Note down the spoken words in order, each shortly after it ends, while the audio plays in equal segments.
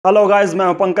Hello guys, मैं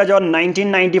हूं पंकज और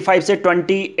 1995 से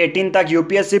 2018 तक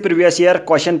UPSC previous year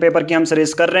question paper की हम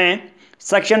सीरीज कर रहे हैं।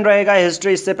 सेक्शन रहेगा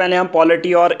हिस्ट्री। इससे पहले हम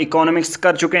पॉलिटी और इकोनॉमिक्स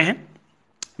कर चुके हैं।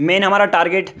 मेन हमारा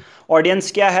टारगेट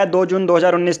ऑडियंस क्या है, 2 जून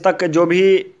 2019 तक जो भी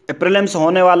प्रीलिम्स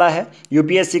होने वाला है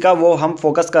यूपीएससी का, वो हम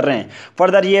फोकस कर रहे हैं।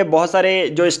 फर्दर ये बहुत सारे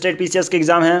जो स्टेट पीसीएस के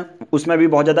एग्जाम हैं उसमें भी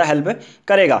बहुत ज़्यादा हेल्प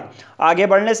करेगा। आगे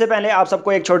बढ़ने से पहले आप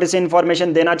सबको एक छोटी सी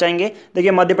इन्फॉर्मेशन देना चाहेंगे।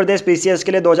 देखिए, मध्य प्रदेश पीसीएस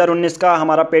के लिए 2019 का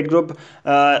हमारा पेड ग्रुप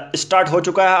स्टार्ट हो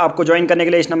चुका है। आपको ज्वाइन करने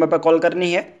के लिए इस नंबर पर कॉल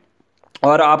करनी है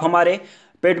और आप हमारे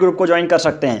पेड ग्रुप को ज्वाइन कर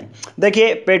सकते हैं।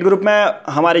 देखिए, पेड ग्रुप में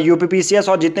हमारे यूपीपीसीएस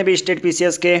और जितने भी स्टेट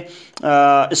पीसीएस के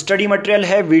स्टडी मटेरियल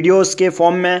है वीडियोस के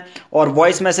फॉर्म में और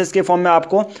वॉइस मैसेज के फॉर्म में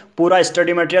आपको पूरा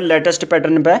स्टडी मटेरियल लेटेस्ट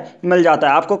पैटर्न पे मिल जाता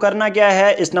है। आपको करना क्या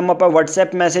है, इस नंबर पर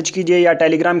व्हाट्सएप मैसेज कीजिए या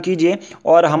टेलीग्राम कीजिए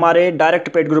और हमारे डायरेक्ट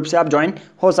पेड ग्रुप से आप ज्वाइन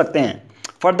हो सकते हैं।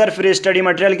 फर्दर फ्री स्टडी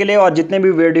मटेरियल के लिए और जितने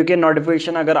भी वीडियो के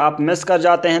नोटिफिकेशन अगर आप मिस कर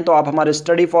जाते हैं तो आप हमारे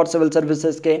स्टडी फॉर सिविल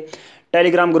सर्विसेज के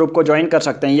टेलीग्राम ग्रुप को ज्वाइन कर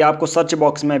सकते हैं। ये आपको सर्च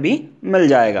बॉक्स में भी मिल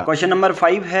जाएगा। क्वेश्चन नंबर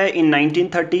 5 है, इन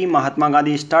 1930 Mahatma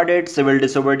Gandhi started civil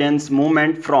disobedience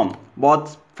movement from. बहुत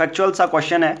फैक्चुअल सा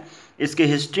क्वेश्चन है। इसकी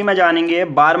हिस्ट्री में जानेंगे।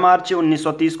 12 मार्च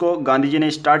 1930 को गांधी जी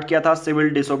ने स्टार्ट किया था सिविल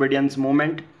डिसोबीडियंस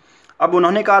मूवमेंट। अब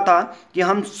उन्होंने कहा था कि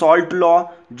हम सॉल्ट लॉ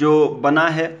जो बना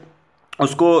है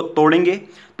उसको तोड़ेंगे।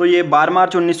 तो ये 12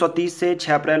 मार्च 1930 से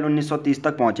 6 अप्रैल 1930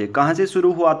 तक पहुंचे। कहाँ से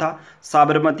शुरू हुआ था?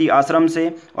 साबरमती आश्रम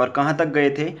से। और कहाँ तक गए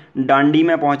थे? दांडी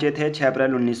में पहुंचे थे 6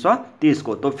 अप्रैल 1930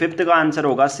 को। तो फिफ्थ का आंसर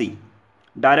होगा सी।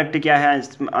 डायरेक्ट क्या है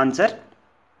आंसर?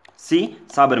 सी,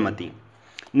 साबरमती।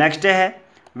 नेक्स्ट है,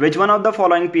 which one of the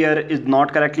following pair is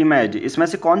not correctly matched. इसमें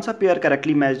से कौन सा पेयर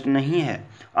करेक्टली मैच्ड नहीं है?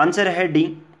 आंसर है डी,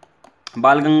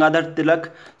 बाल गंगाधर तिलक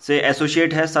से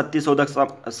एसोसिएट है सत्यशोधक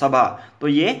सभा। तो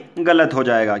ये गलत हो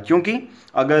जाएगा, क्योंकि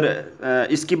अगर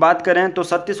इसकी बात करें तो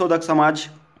सत्यशोधक समाज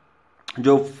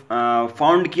जो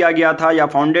फाउंड किया गया था या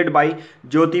फाउंडेड बाय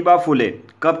ज्योतिबा फुले,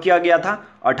 कब किया गया था?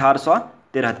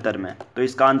 1873 में। तो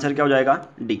इसका आंसर क्या हो जाएगा?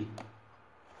 डी।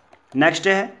 नेक्स्ट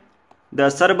है, द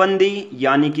सरबंदी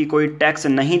यानी कि कोई टैक्स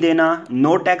नहीं देना,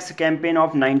 no tax campaign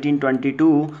of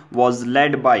 1922 was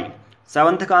led by.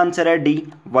 Seventh का आंसर है डी,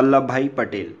 वल्लभ भाई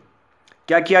पटेल।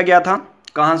 क्या किया गया था?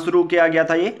 कहाँ शुरू किया गया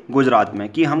था ये? गुजरात में,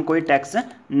 कि हम कोई टैक्स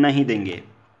नहीं देंगे।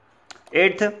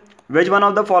 Eighth, which one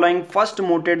of the following first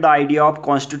mooted the idea of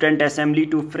constituent assembly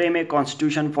to frame a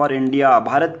constitution for India.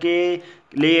 Bharat के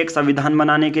लिए एक संविधान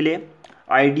बनाने के लिए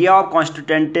आइडिया ऑफ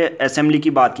कॉन्स्टिट्यूएंट असेंबली की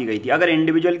बात की गई थी। अगर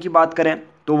इंडिविजुअल की बात करें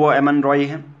तो वो एमएन रॉय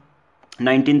है,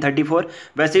 1934।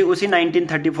 वैसे ही उसी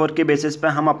 1934 के बेसिस पे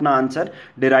हम अपना आंसर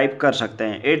डिराइव कर सकते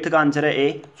हैं। एट्थ का आंसर है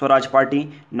ए, स्वराज पार्टी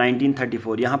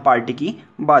 1934। यहाँ पार्टी की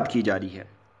बात की जा रही है।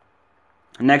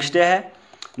 नेक्स्ट है,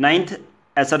 नाइन्थ,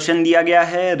 एसर्शन दिया गया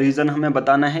है, रीजन हमें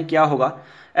बताना है क्या होगा।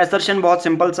 एसर्शन बहुत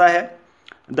सिंपल सा है,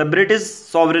 the British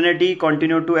sovereignty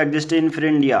continue to exist in free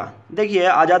India. देखिए,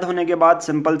 आज़ाद होने के बाद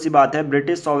सिंपल सी बात है,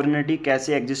 ब्रिटिश सॉवरेनिटी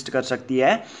कैसे एग्जिस्ट कर सकती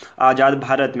है आज़ाद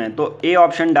भारत में? तो ए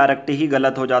ऑप्शन डायरेक्ट ही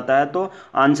गलत हो जाता है। तो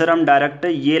आंसर हम डायरेक्ट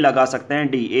ये लगा सकते हैं,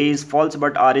 D, A is false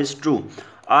but are is true.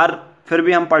 Are फिर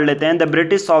भी हम पढ़ लेते हैं, the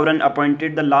British sovereign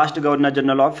appointed the last governor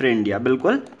general of free India.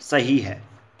 बिल्कुल सही है।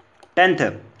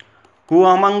 10th, who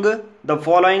among the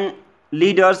following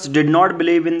leaders did not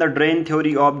believe in the drain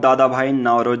theory of दादा भाई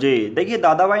नौरोजी। देखिए,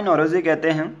 दादा भाई नौरोजी कहते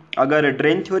हैं, अगर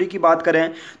ड्रेन थ्योरी की बात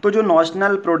करें तो जो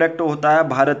नेशनल प्रोडक्ट होता है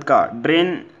भारत का,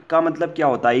 ड्रेन का मतलब क्या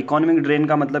होता है? इकोनॉमिक ड्रेन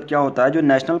का मतलब क्या होता है? जो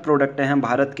नेशनल प्रोडक्ट हैं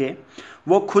भारत के,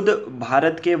 वो खुद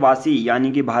भारत के वासी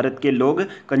यानी कि भारत के लोग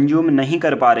कंज्यूम नहीं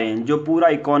कर पा रहे हैं। जो पूरा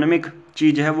इकोनॉमिक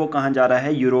चीज़ है वो कहाँ जा रहा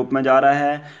है? यूरोप में जा रहा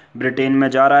है, ब्रिटेन में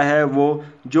जा रहा है। वो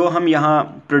जो हम यहाँ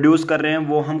प्रोड्यूस कर रहे हैं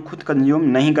वो हम खुद कंज्यूम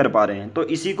नहीं कर पा रहे हैं। तो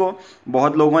इसी को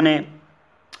बहुत लोगों ने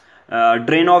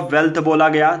ड्रेन ऑफ वेल्थ बोला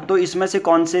गया। तो इसमें से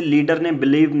कौन से लीडर ने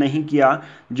बिलीव नहीं किया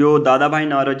जो दादा भाई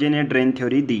नौरोजी ने ड्रेन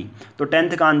थ्योरी दी? तो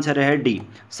 10th का आंसर है D,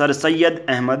 sir Syed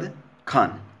Ahmad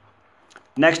Khan.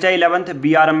 Next है 11th,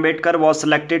 B are Ambedkar was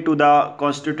selected to the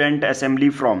constituent assembly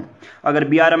from. अगर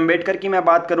बी आर अम्बेडकर की मैं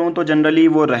बात करूं तो जनरली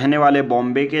वो रहने वाले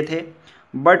बॉम्बे के थे,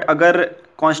 बट अगर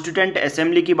कॉन्स्टिट्यूएंट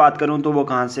असेंबली की बात करूं तो वो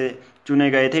कहाँ से चुने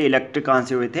गए थे? इलेक्ट कहाँ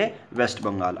से हुए थे? वेस्ट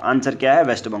बंगाल। आंसर क्या है?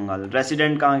 वेस्ट बंगाल।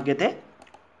 रेसिडेंट कहाँ के थे?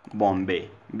 Bombay,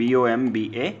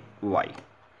 BOMBAY।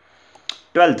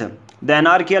 12th, the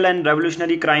एनार्कियल and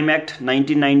revolutionary crime act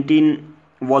 1919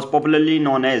 was popularly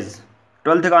known as.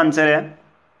 12th का आंसर है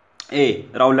ए,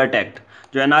 राउलेट एक्ट।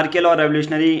 जो एनार्कियल और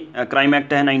रेवोल्यूशनरी क्राइम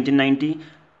एक्ट है 1990,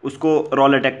 उसको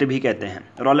रॉलेट एक्ट भी कहते हैं।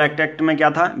 रॉलेट एक्ट में क्या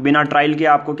था? बिना ट्रायल के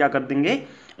आपको क्या कर देंगे?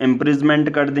 इम्प्रिजमेंट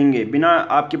कर देंगे, बिना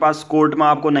आपके पास कोर्ट में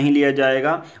आपको नहीं लिया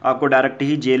जाएगा, आपको डायरेक्ट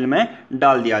ही जेल में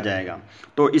डाल दिया जाएगा।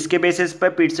 तो इसके बेसिस पे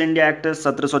पिट्स इंडिया एक्ट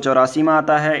 1784 में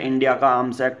आता है, इंडिया का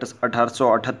आर्म्स एक्ट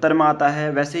 1878 में आता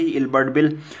है, वैसे ही इल्बर्ट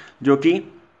बिल जो कि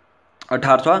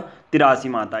 1883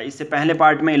 में आता है। इससे पहले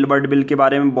पार्ट में इल्बर्ट बिल के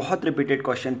बारे में बहुत रिपीटेड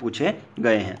क्वेश्चन पूछे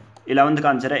गए हैं। 11th का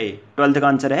आंसर है ए, 12th का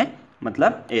आंसर है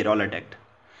मतलब ए, Rowlatt act.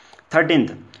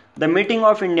 13th, the meeting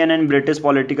of Indian and British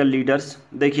political leaders.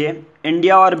 देखिए,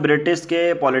 इंडिया और ब्रिटिश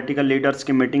के पॉलिटिकल लीडर्स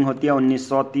की मीटिंग होती है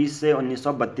 1930 से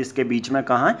 1932 के बीच में,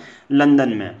 कहाँ?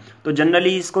 लंदन में। तो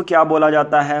जनरली इसको क्या बोला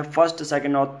जाता है? फर्स्ट,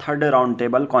 सेकंड और थर्ड राउंड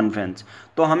टेबल कॉन्फ्रेंस।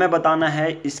 तो हमें बताना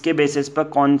है इसके बेसिस पर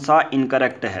कौन सा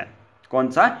इनकरेक्ट है, कौन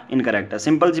सा इनकरेक्ट है।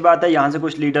 सिंपल सी बात है, यहाँ से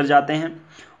कुछ लीडर जाते हैं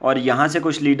और यहाँ से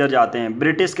कुछ लीडर जाते हैं।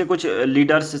 ब्रिटिश के कुछ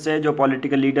लीडर्स से, जो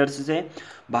पॉलिटिकल लीडर्स से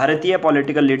भारतीय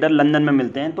पॉलिटिकल लीडर लंदन में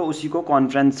मिलते हैं, तो उसी को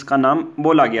कॉन्फ्रेंस का नाम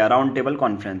बोला गया, राउंड टेबल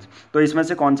कॉन्फ्रेंस। तो इसमें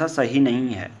से कौन सा सही नहीं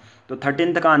है? तो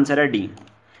 13th का आंसर है D.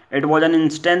 It was an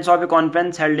instance of A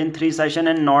conference held in 3 session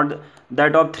and not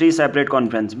that of 3 separate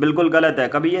conference. बिल्कुल गलत है।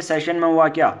 कभी ये सेशन में हुआ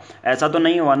क्या? ऐसा तो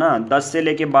नहीं हुआ ना। 10 से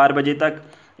लेके 12 बजे तक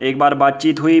एक बार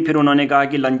बातचीत हुई, फिर उन्होंने कहा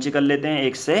कि लंच कर लेते हैं,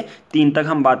 1 से 3 तक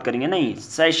हम बात करेंगे। नहीं,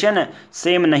 सेशन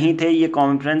सेम नहीं थे। ये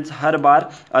कॉन्फ्रेंस हर बार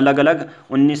अलग अलग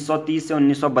 1930 से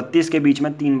 1932 के बीच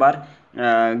में 3 बार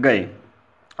गए।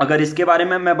 अगर इसके बारे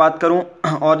में मैं बात करूं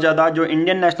और ज़्यादा, जो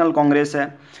इंडियन नेशनल कांग्रेस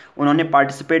है उन्होंने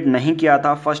पार्टिसिपेट नहीं किया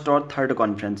था फर्स्ट और थर्ड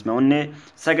कॉन्फ्रेंस में, उनने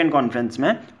सेकंड कॉन्फ्रेंस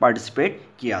में पार्टिसिपेट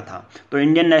किया था। तो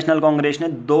इंडियन नेशनल कांग्रेस ने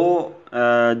 2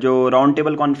 जो राउंड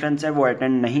टेबल कॉन्फ्रेंस है वो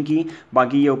अटेंड नहीं की।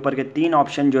 बाकी ये ऊपर के 3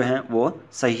 ऑप्शन जो हैं वो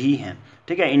सही हैं।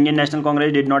 ठीक है, Indian national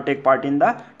Congress did not take part in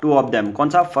the 2 of them. कौन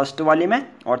सा? फर्स्ट वाले में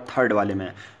और थर्ड वाले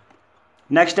में।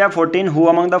 नेक्स्ट है 14, who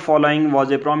among the following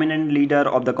was a prominent leader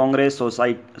of the Congress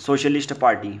socialist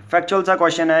party. Factual सा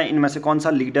क्वेश्चन है, इनमें से कौन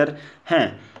सा लीडर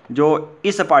हैं जो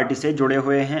इस पार्टी से जुड़े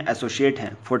हुए हैं, एसोसिएट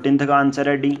हैं? 14th का आंसर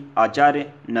है डी,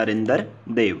 आचार्य नरेंद्र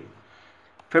देव।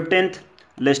 15th,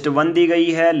 लिस्ट 1 दी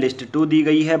गई है, लिस्ट 2 दी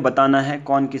गई है, बताना है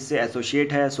कौन किससे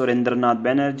एसोसिएट है। सुरेंद्रनाथ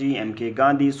बैनर्जी, MK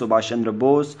गांधी, सुभाष चंद्र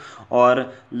बोस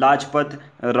और लाजपत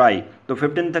राय। तो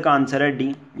 15th का आंसर है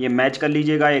डी। ये मैच कर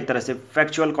लीजिएगा, एक तरह से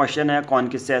फैक्चुअल क्वेश्चन है, कौन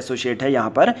किससे एसोसिएट है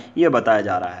यहाँ पर ये बताया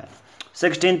जा रहा है।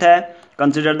 16th है,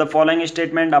 consider the following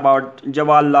statement about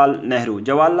Jawaharlal Nehru.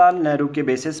 Jawaharlal Nehru के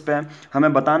बेसिस पे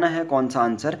हमें बताना है कौन सा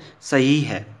आंसर सही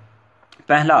है।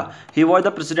 पहला, he was the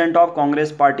president of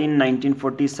Congress party इन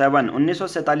 1947।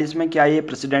 1947 में क्या ये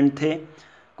प्रेसिडेंट थे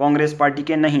कांग्रेस पार्टी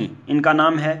के? नहीं, इनका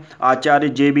नाम है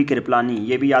आचार्य JB कृपलानी।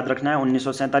 ये भी याद रखना है।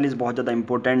 1947 बहुत ज़्यादा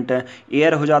इंपॉर्टेंट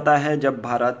ईयर हो जाता है जब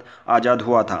भारत आज़ाद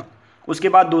हुआ था। उसके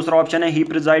बाद दूसरा ऑप्शन है, ही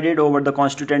presided over the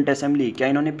constituent assembly. क्या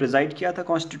इन्होंने प्रिजाइड किया था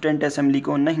कॉन्स्टिट्यूएंट असेंबली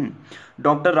को? नहीं,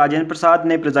 डॉक्टर राजेंद्र प्रसाद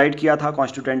ने प्रिजाइड किया था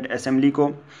कॉन्स्टिट्यूएंट असेंबली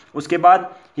को। उसके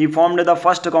बाद ही formed the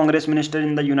first Congress minister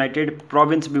in the United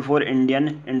province before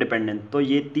Indian independence. तो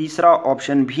ये तीसरा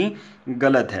ऑप्शन भी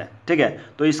गलत है। ठीक है,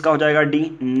 तो इसका हो जाएगा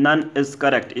डी, नन इज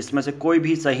करेक्ट। इसमें से कोई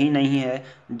भी सही नहीं है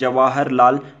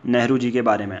जवाहरलाल नेहरू जी के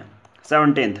बारे में।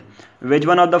 17th, which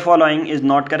one of the following is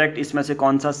not correct. इसमें से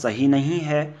कौन सा सही नहीं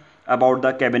है about the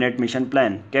cabinet mission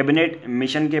plan. Cabinet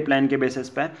mission के प्लान के बेसिस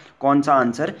पे कौन सा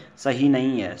आंसर सही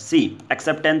नहीं है? सी,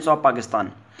 एक्सेप्टेंस ऑफ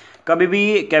पाकिस्तान। कभी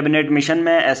भी कैबिनेट मिशन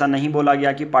में ऐसा नहीं बोला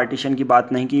गया कि पार्टीशन की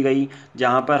बात नहीं की गई।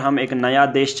 जहां पर हम एक नया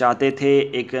देश चाहते थे,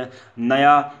 एक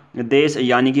नया देश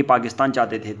यानी कि पाकिस्तान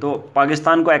चाहते थे, तो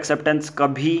पाकिस्तान को एक्सेप्टेंस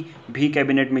कभी भी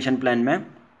कैबिनेट मिशन प्लान में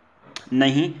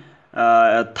नहीं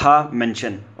था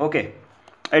मेंशन। ओके।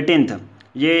 18th,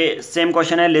 ये सेम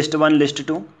क्वेश्चन है, लिस्ट 1 लिस्ट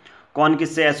 2, कौन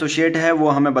किससे एसोसिएट है वो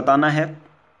हमें बताना है।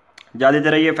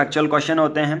 ज़्यादातर ये फैक्चुअल क्वेश्चन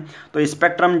होते हैं, तो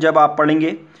स्पेक्ट्रम जब आप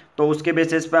पढ़ेंगे तो उसके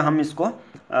बेसिस पे हम इसको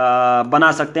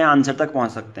बना सकते हैं, आंसर तक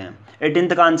पहुंच सकते हैं।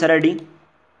 18th का आंसर है डी।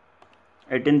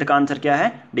 18th का आंसर क्या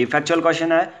है? डी। फैक्चुअल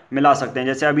क्वेश्चन है, मिला सकते हैं,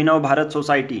 जैसे अभिनव भारत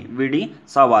सोसाइटी VD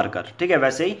सावरकर। ठीक है,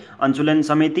 वैसे ही अंशुलन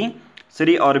समिति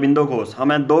श्री अरविंदो घोष।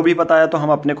 हमें 2 भी पता है तो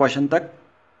हम अपने क्वेश्चन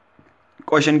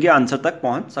के आंसर तक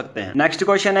पहुंच सकते हैं। नेक्स्ट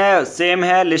क्वेश्चन है, सेम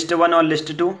है, लिस्ट 1 और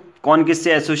लिस्ट 2, कौन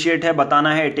किससे एसोसिएट है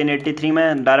बताना है। 1883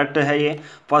 में डायरेक्ट है ये।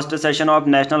 First session of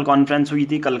national conference हुई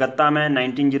थी कलकत्ता में।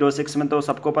 1906 में तो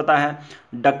सबको पता है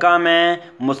ढाका में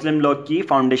मुस्लिम लीग की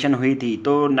फाउंडेशन हुई थी।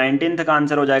 तो 19th का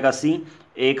आंसर हो जाएगा सी।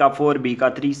 A का 4, B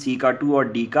का 3, C का 2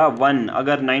 और D का 1।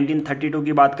 अगर 1932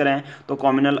 की बात करें तो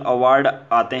कॉमनल अवार्ड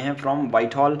आते हैं फ्रॉम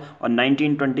व्हाइट हॉल, और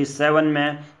 1927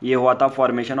 में ये हुआ था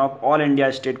formation of all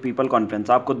India state people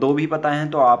conference. आपको 2 भी पता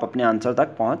हैं तो आप अपने आंसर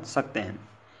तक पहुंच सकते हैं।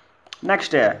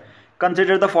 नेक्स्ट है,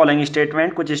 कंसिडर द फॉलोइंग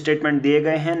स्टेटमेंट। कुछ स्टेटमेंट दिए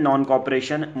गए हैं नॉन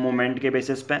कॉपरेशन मूवमेंट के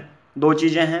बेसिस पे। दो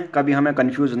चीज़ें हैं, कभी हमें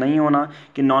कंफ्यूज नहीं होना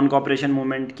कि नॉन कॉपरेशन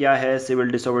मूवमेंट क्या है, सिविल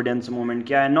डिसोबीडियंस मूवमेंट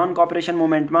क्या है। नॉन कॉपरेशन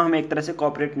मूवमेंट में हम एक तरह से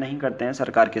कॉपरेट नहीं करते हैं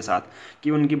सरकार के साथ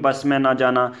कि उनकी बस में ना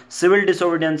जाना। सिविल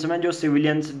डिसोबीडियंस में जो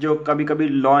सिविलियंस जो कभी कभी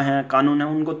लॉ हैं, कानून है,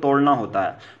 उनको तोड़ना होता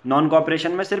है। नॉन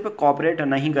कॉपरेशन में सिर्फ कॉपरेट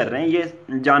नहीं कर रहे हैं, ये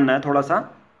जानना है थोड़ा सा,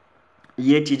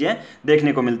 ये चीज़ें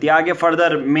देखने को मिलती है। आगे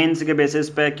फर्दर मेंस के बेसिस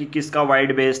पे कि किसका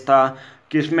वाइड बेस था,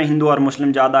 किसमें हिंदू और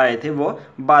मुस्लिम ज़्यादा आए थे, वो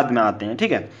बाद में आते हैं,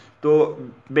 ठीक है। तो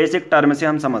बेसिक टर्म से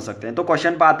हम समझ सकते हैं। तो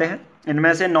क्वेश्चन पे आते हैं,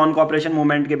 इनमें से नॉन कॉपरेशन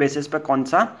मूवमेंट के बेसिस पे कौन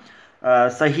सा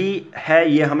सही है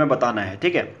ये हमें बताना है,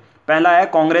 ठीक है। पहला है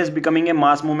Congress becoming a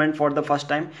mass movement for the first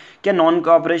time. क्या नॉन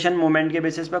कॉपरेशन मूवमेंट के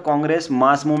बेसिस पे कांग्रेस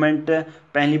मास मूवमेंट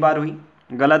पहली बार हुई?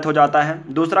 गलत हो जाता है।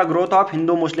 दूसरा, growth of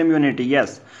Hindu Muslim unity,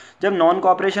 yes. जब नॉन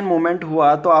कॉपरेशन मूवमेंट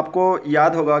हुआ तो आपको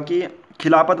याद होगा कि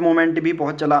खिलाफत मूवमेंट भी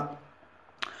बहुत चला,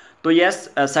 तो यस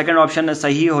सेकंड ऑप्शन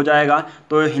सही हो जाएगा।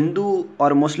 तो हिंदू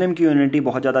और मुस्लिम की यूनिटी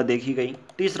बहुत ज़्यादा देखी गई।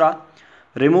 तीसरा,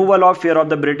 removal of fear of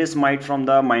the British might from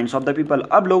the minds of the people.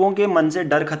 अब लोगों के मन से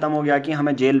डर खत्म हो गया कि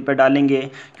हमें जेल पे डालेंगे,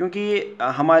 क्योंकि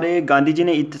हमारे गांधी जी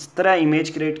ने इस तरह इमेज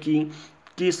क्रिएट की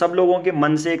कि सब लोगों के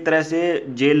मन से एक तरह से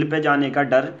जेल पे जाने का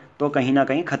डर तो कहीं ना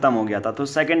कहीं ख़त्म हो गया था। तो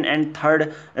second and third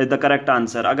is the correct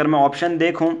answer. अगर मैं ऑप्शन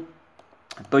देखूं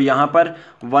तो यहाँ पर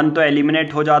 1 तो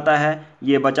एलिमिनेट हो जाता है,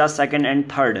 ये बचा सेकंड एंड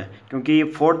थर्ड, क्योंकि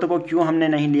फोर्थ को क्यों हमने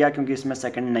नहीं लिया, क्योंकि इसमें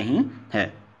सेकंड नहीं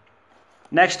है।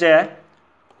 नेक्स्ट है,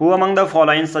 who among the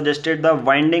following suggested the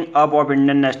winding up of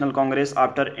Indian national Congress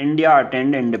after India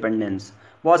attend independence.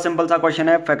 बहुत सिंपल सा क्वेश्चन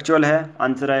है, फैक्चुअल है,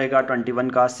 आंसर रहेगा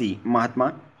 21 का सी,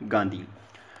 महात्मा गांधी।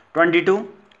 22,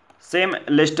 सेम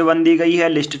लिस्ट 1 दी गई है,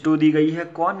 लिस्ट 2 दी गई है,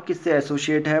 कौन किससे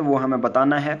एसोसिएट है वो हमें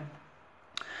बताना है।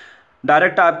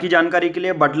 डायरेक्ट आपकी जानकारी के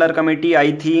लिए, बटलर कमेटी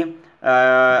आई थी,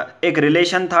 एक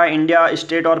रिलेशन था इंडिया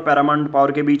स्टेट और पैरामाउंट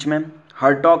पावर के बीच में।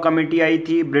 हर्टॉग कमेटी आई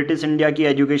थी ब्रिटिश इंडिया की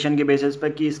एजुकेशन के बेसिस पे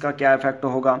कि इसका क्या इफेक्ट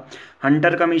होगा।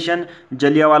 हंटर कमीशन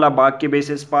जलियांवाला बाग के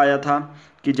बेसिस पर आया था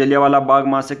कि जलियांवाला बाग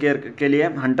मासकर के लिए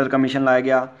हंटर कमीशन लाया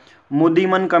गया।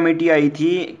 मुदीमन कमेटी आई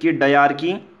थी कि डयार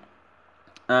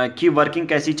की वर्किंग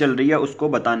कैसी चल रही है उसको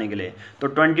बताने के लिए। तो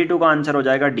 22 का आंसर हो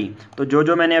जाएगा डी। तो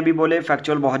जो मैंने अभी बोले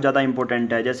फैक्चुअल बहुत ज़्यादा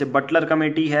इंपॉर्टेंट है, जैसे बटलर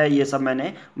कमेटी है, ये सब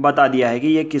मैंने बता दिया है कि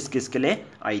ये किस किस के लिए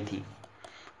आई थी।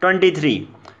 23,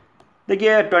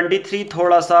 देखिए 23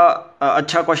 थोड़ा सा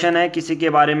अच्छा क्वेश्चन है, किसी के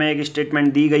बारे में एक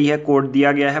स्टेटमेंट दी गई है, कोड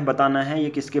दिया गया है, बताना है ये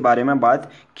किसके बारे में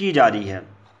बात की जा रही है।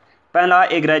 पहला,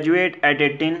 ए ग्रेजुएट एट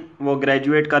 18, वो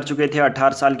ग्रेजुएट कर चुके थे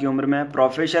 18 साल की उम्र में।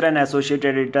 Professor and associate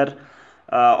editor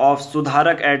of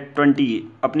सुधारक एट 20,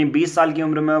 अपनी 20 साल की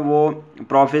उम्र में वो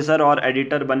प्रोफेसर और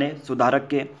एडिटर बने सुधारक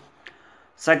के।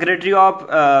 सेक्रेटरी ऑफ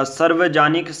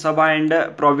सार्वजनिक सभा एंड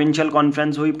प्रोविंशियल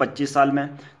कॉन्फ्रेंस हुई 25 साल में।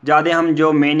 ज़्यादा हम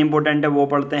जो मेन इंपॉर्टेंट है वो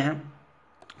पढ़ते हैं।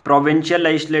 Provincial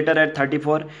legislator eight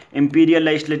 34, imperial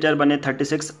legislator बने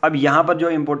 36। अब यहाँ पर जो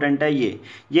इंपॉर्टेंट है ये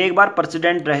एक बार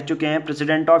प्रेसिडेंट रह चुके हैं,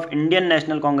 president of Indian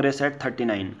national Congress eight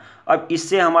 39। अब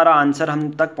इससे हमारा आंसर हम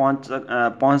तक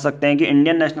पहुँच सकते हैं कि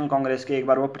इंडियन नेशनल कांग्रेस के एक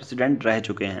बार वो प्रेसिडेंट रह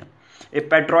चुके हैं। ए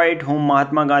पेट्रोइट हुम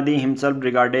Mahatma Gandhi himself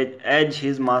regarded as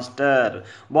his master.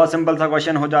 बहुत सिंपल सा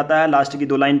क्वेश्चन हो जाता है लास्ट की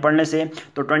 2 लाइन पढ़ने से।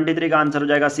 तो 23 का आंसर हो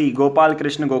जाएगा सी, गोपाल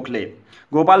कृष्ण गोखले।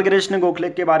 गोपाल कृष्ण गोखले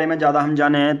के बारे में ज़्यादा हम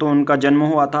जाने हैं तो उनका जन्म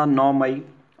हुआ था 9 मई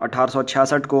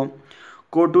 1866 को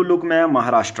कोटुलुक में,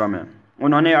 महाराष्ट्र में।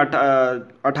 उन्होंने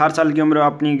 18 साल की उम्र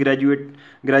अपनी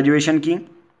ग्रेजुएशन की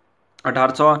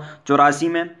 1884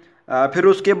 में। फिर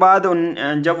उसके बाद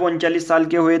जब वो 39 साल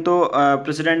के हुए तो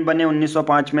प्रेसिडेंट बने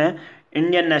 1905 में।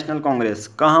 इंडियन नेशनल कांग्रेस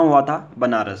कहाँ हुआ था?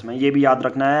 बनारस में। ये भी याद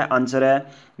रखना है। आंसर है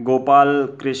गोपाल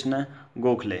कृष्ण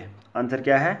गोखले। आंसर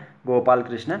क्या है? गोपाल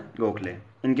कृष्ण गोखले।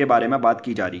 इनके बारे में बात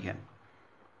की जा रही है।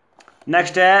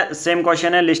 नेक्स्ट है, सेम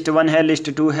क्वेश्चन है, लिस्ट 1 है, लिस्ट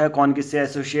 2 है, कौन किससे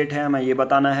एसोसिएट है हमें ये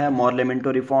बताना है।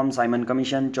 मॉर्लेमेंटो reform, Simon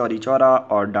commission, Chauri Chaura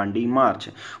और डांडी मार्च।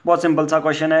 बहुत सिंपल सा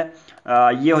क्वेश्चन है,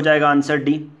 ये हो जाएगा आंसर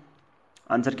डी।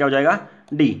 आंसर क्या हो जाएगा?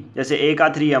 डी। जैसे ए का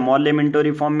 3 है, मॉर्लेमेंटो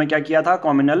रिफॉर्म में क्या किया था?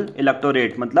 कम्युनल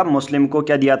इलेक्टोरेट, मतलब मुस्लिम को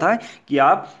क्या दिया था कि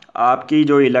आपकी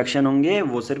जो इलेक्शन होंगे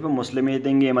वो सिर्फ मुस्लिम ही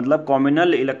देंगे, मतलब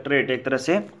कम्युनल इलेक्टोरेट, एक तरह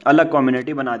से अलग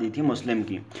कम्युनिटी बना दी थी मुस्लिम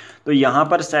की। तो यहाँ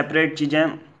पर सेपरेट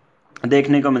चीज़ें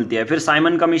देखने को मिलती है। फिर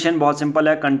साइमन कमीशन बहुत सिंपल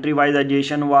है, कंट्री वाइज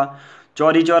एजुकेशन हुआ।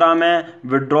 चौरी चौरा में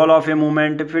विड्रॉल ऑफ ए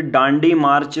मूवमेंट। फिर डांडी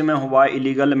मार्च में हुआ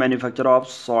इलीगल मैन्युफैक्चर ऑफ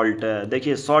सॉल्ट।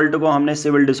 देखिए सॉल्ट को हमने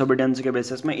सिविल डिसोबीडियंस के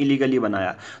बेसिस में इलीगली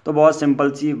बनाया। तो बहुत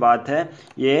सिंपल सी बात है,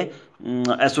 ये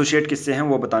एसोसिएट किससे हैं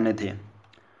वो बताने थे।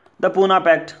 The Poona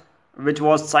pact which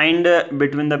was signed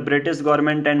between the British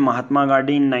government and Mahatma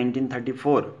Gandhi in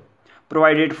 1934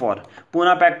 provided for.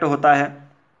 Poona pact होता है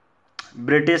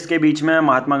ब्रिटिश के बीच में,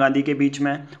 महात्मा गांधी के बीच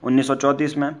में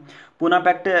 1934 में। पूना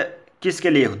पैक्ट किसके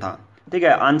लिए था? ठीक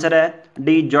है, आंसर है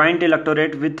D, joint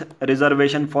electorate with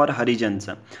reservation for Harijans.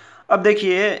 अब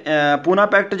देखिए पूना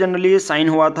पैक्ट जनरली साइन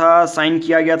हुआ था, साइन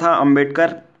किया गया था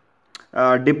अंबेडकर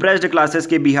डिप्रेस्ड क्लासेस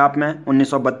के बिहाफ में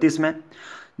 1932 में,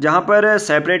 जहाँ पर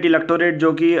सेपरेट इलेक्टोरेट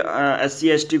जो कि SC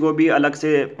ST को भी अलग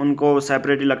से उनको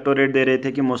सेपरेट इलेक्टोरेट दे रहे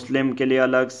थे कि मुस्लिम के लिए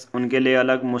अलग, उनके लिए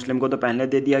अलग, मुस्लिम को तो पहले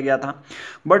दे दिया गया था।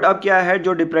 बट अब क्या है,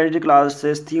 जो डिप्रेस्ड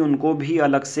क्लासेस थी उनको भी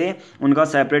अलग से उनका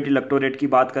सेपरेट इलेक्टोरेट की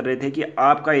बात कर रहे थे कि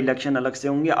आपका इलेक्शन अलग से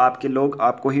होंगे, आपके लोग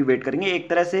आपको ही वेट करेंगे। एक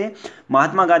तरह से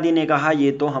महात्मा गांधी ने कहा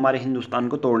ये तो हमारे हिंदुस्तान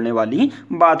को तोड़ने वाली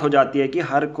बात हो जाती है कि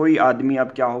हर कोई आदमी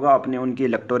अब क्या होगा, अपने उनके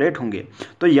इलेक्टोरेट होंगे।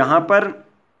 तो यहाँ पर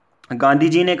गांधी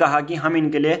जी ने कहा कि हम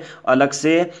इनके लिए अलग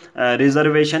से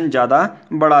रिजर्वेशन ज़्यादा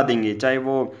बढ़ा देंगे, चाहे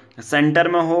वो सेंटर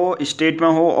में हो, स्टेट में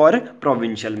हो और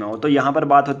प्रोविंशियल में हो। तो यहाँ पर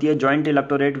बात होती है जॉइंट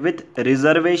इलेक्टोरेट विथ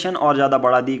रिजर्वेशन, और ज़्यादा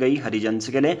बढ़ा दी गई हरिजन्स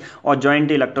के लिए। और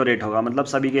जॉइंट इलेक्टोरेट होगा मतलब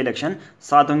सभी के इलेक्शन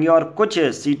साथ होंगे, और कुछ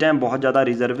सीटें बहुत ज़्यादा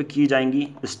रिजर्व की जाएंगी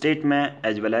स्टेट में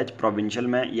एज वेल एज प्रोविंशियल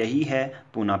में। यही है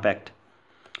पूना पैक्ट।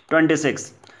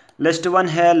 26 लिस्ट 1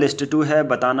 है, लिस्ट 2 है,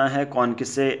 बताना है कौन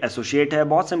किससे एसोसिएट है।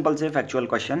 बहुत सिंपल से फैक्चुअल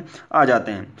क्वेश्चन आ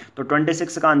जाते हैं। तो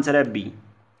 26 का आंसर है बी।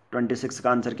 26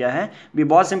 का आंसर क्या है? बी।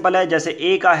 बहुत सिंपल है, जैसे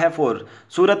ए का है 4,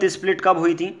 सूरत स्प्लिट कब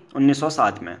हुई थी?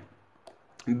 1907 में।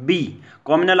 बी,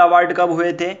 कॉमनल अवार्ड कब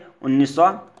हुए थे?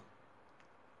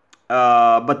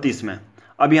 1932 में।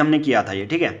 अभी हमने किया था ये,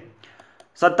 ठीक है।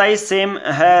 27 सेम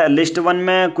है, लिस्ट 1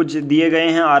 में कुछ दिए गए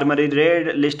हैं आर्मरी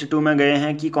रेड, लिस्ट 2 में गए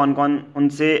हैं कि कौन कौन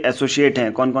उनसे एसोसिएट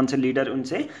हैं, कौन कौन से लीडर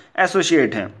उनसे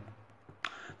एसोसिएट हैं।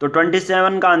 तो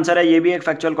 27 का आंसर है, ये भी एक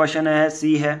फैक्चुअल क्वेश्चन है,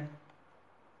 सी है।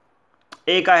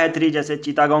 ए का है 3, जैसे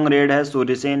चितागोंग रेड है,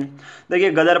 सूर्यसेन।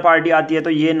 देखिए गदर पार्टी आती है तो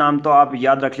ये नाम तो आप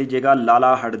याद रख लीजिएगा,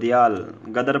 लाला हरदयाल।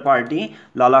 गदर पार्टी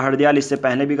लाला हरदयाल, इससे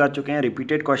पहले भी कर चुके हैं,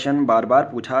 रिपीटेड क्वेश्चन बार बार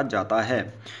पूछा जाता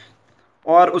है।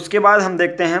 और उसके बाद हम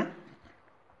देखते हैं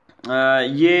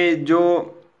ये जो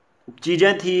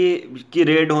चीज़ें थी कि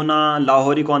रेड होना,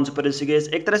 लाहौरी कॉन्स्पिरेसी केस,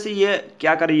 एक तरह से ये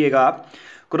क्या करिएगा आप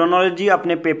क्रोनोलॉजी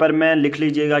अपने पेपर में लिख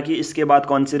लीजिएगा कि इसके बाद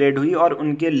कौन सी रेड हुई और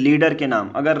उनके लीडर के नाम।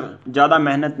 अगर ज़्यादा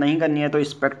मेहनत नहीं करनी है तो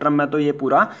स्पेक्ट्रम में तो ये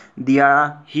पूरा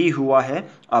दिया ही हुआ है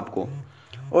आपको।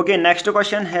 ओके, नेक्स्ट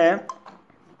क्वेश्चन है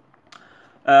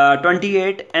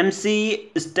 28 MC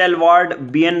स्टेलवार्ड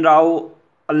BN राव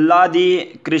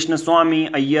अल्लादी कृष्णस्वामी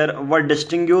अय्यर व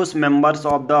डिस्टिंग्विश मेंबर्स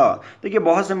ऑफ द। देखिए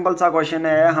बहुत सिंपल सा क्वेश्चन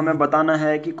है, हमें बताना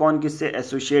है कि कौन किससे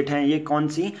एसोसिएट हैं, ये कौन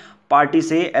सी पार्टी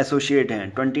से एसोसिएट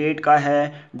हैं। 28 का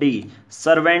है D,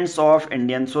 servants of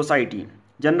Indian society.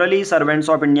 Generally servants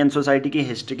of Indian society की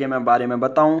हिस्ट्री के मैं बारे में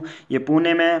बताऊं, ये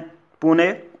पुणे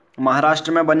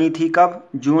महाराष्ट्र में बनी थी। कब?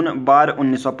 जून 12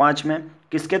 1905 में।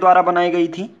 किसके द्वारा बनाई गई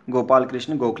थी? गोपाल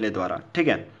कृष्ण गोखले द्वारा, ठीक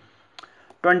है।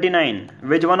 29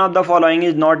 which one of the following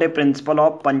is not a principle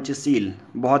of Panchsheel.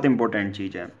 बहुत इंपॉर्टेंट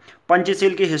चीज़ है।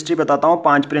 पंचशील की हिस्ट्री बताता हूँ।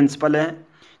 5 प्रिंसिपल हैं,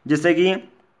 जिससे कि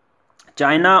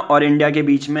चाइना और इंडिया के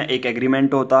बीच में एक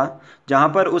एग्रीमेंट होता, जहाँ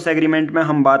पर उस एग्रीमेंट में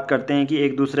हम बात करते हैं कि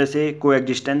एक दूसरे से को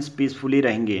एग्जिस्टेंस पीसफुली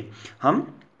रहेंगे,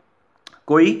 हम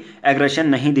कोई एग्रेशन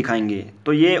नहीं दिखाएंगे।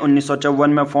 तो ये 1954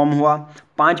 में फॉर्म हुआ।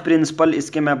 5 प्रिंसिपल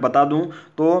इसके मैं बता दूं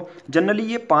तो जनरली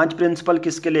ये 5 प्रिंसिपल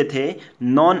किसके लिए थे?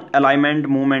 नॉन अलाइनमेंट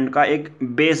मूवमेंट का एक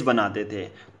बेस बनाते थे।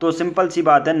 तो सिंपल सी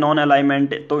बात है, नॉन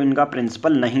अलाइनमेंट तो इनका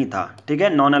प्रिंसिपल नहीं था, ठीक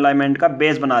है। नॉन अलाइनमेंट का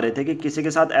बेस बना रहे थे कि किसी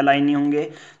के साथ अलाइन नहीं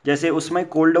होंगे। जैसे उसमें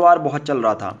कोल्ड वार बहुत चल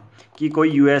रहा था कि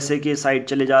कोई USA के साइड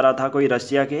चले जा रहा था, कोई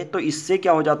रशिया के, तो इससे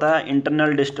क्या हो जाता है,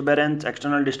 इंटरनल डिस्टर्बेंस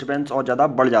एक्सटर्नल डिस्टर्बेंस और ज़्यादा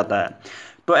बढ़ जाता है।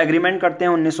 तो एग्रीमेंट करते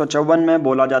हैं 1954 में,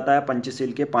 बोला जाता है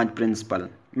पंचशील के 5 प्रिंसिपल।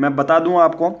 मैं बता दूं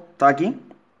आपको ताकि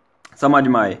समझ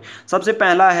में आए। सबसे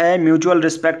पहला है म्यूचुअल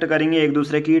रिस्पेक्ट करेंगे एक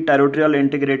दूसरे की, टेरिटोरियल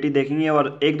इंटीग्रिटी देखेंगे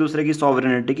और एक दूसरे की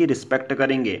सॉवरेनिटी की रिस्पेक्ट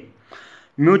करेंगे।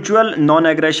 Mutual non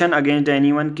aggression against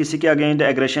anyone, किसी के अगेंस्ट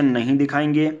एग्रेशन नहीं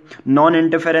दिखाएंगे। Non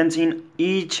interference in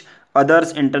each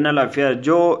others internal affair,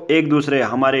 जो एक दूसरे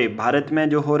हमारे भारत में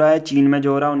जो हो रहा है, चीन में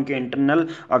जो हो रहा है, उनके इंटरनल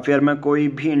अफेयर में कोई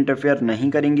भी इंटरफेयर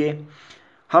नहीं करेंगे।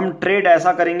 हम ट्रेड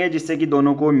ऐसा करेंगे जिससे कि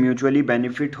दोनों को म्यूचुअली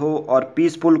बेनिफिट हो, और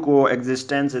पीसफुल को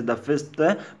existence is the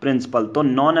 5th principal. तो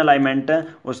नॉन अलाइनमेंट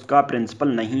उसका प्रिंसिपल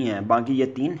नहीं है, बाकी ये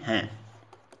 3 हैं।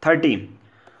 30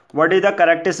 what is the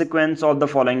correct sequence of the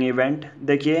following event.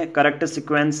 देखिए करेक्ट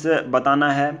सीक्वेंस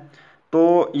बताना है,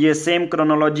 तो ये सेम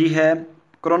क्रोनोलॉजी है।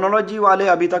 क्रोनोलॉजी वाले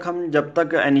अभी तक हम जब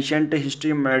तक एनिशिएंट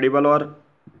हिस्ट्री, मेडिवल और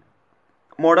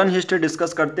मॉडर्न हिस्ट्री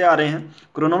डिस्कस करते आ रहे हैं,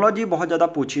 क्रोनोलॉजी बहुत ज़्यादा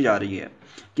पूछी जा रही है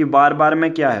कि बार बार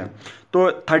में क्या है। तो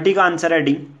 30 का आंसर है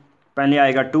डी। पहले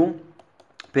आएगा 2,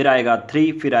 फिर आएगा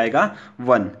 3, फिर आएगा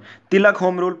 1। तिलक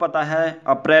होम रूल पता है,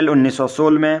 अप्रैल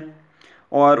 1916 में।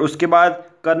 और उसके बाद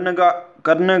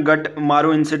कर्णगट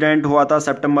मारू इंसिडेंट हुआ था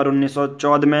सितंबर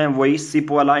 1914 में, वही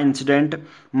सिप वाला इंसिडेंट।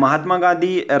 महात्मा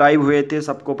गांधी अराइव हुए थे,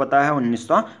 सबको पता है,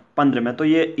 1915 में, तो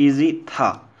ये इजी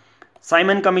था।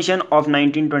 Simon commission of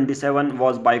 1927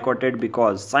 was boycotted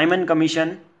because, Simon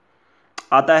commission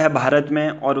आता है भारत में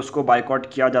और उसको बाइकॉट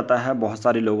किया जाता है बहुत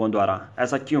सारे लोगों द्वारा।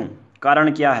 ऐसा क्यों,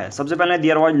 कारण क्या है? सबसे पहले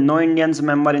there was know Indians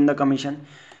member in the commission,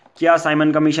 क्या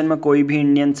साइमन कमीशन में कोई भी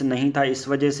इंडियंस नहीं था, इस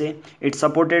वजह से। इट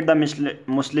सपोर्टेड द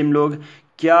मुस्लिम लोग,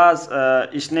 क्या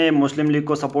इसने मुस्लिम लीग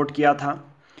को सपोर्ट किया था।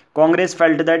 Congress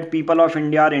felt that people of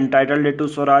India are entitled to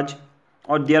Swaraj,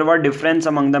 और there were difference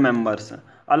among the members,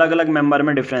 अलग अलग मेंबर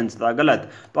में डिफरेंस था। गलत,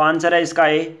 तो आंसर है इसका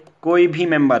ए, कोई भी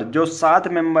मेंबर, जो 7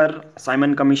 मेंबर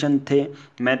साइमन कमीशन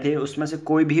थे उसमें से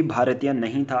कोई भी भारतीय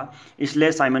नहीं था,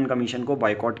 इसलिए साइमन कमीशन को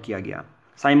बाइकॉट किया गया।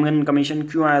 साइमन कमीशन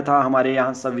क्यों आया था? हमारे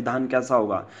यहाँ संविधान कैसा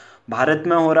होगा, भारत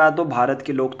में हो रहा तो भारत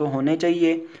के लोग तो होने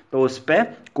चाहिए, तो उस पर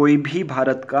कोई भी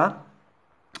भारत का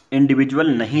इंडिविजुअल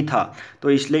नहीं था, तो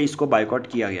इसलिए इसको बाइकॉट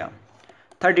किया गया।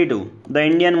 32. The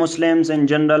Indian Muslims in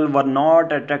general were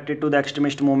not attracted to the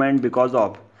extremist movement because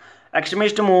of,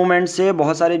 extremist movement से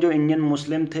बहुत सारे जो इंडियन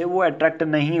मुस्लिम थे वो अट्रैक्ट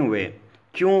नहीं हुए।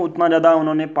 क्यों उतना ज़्यादा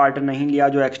उन्होंने पार्ट नहीं लिया?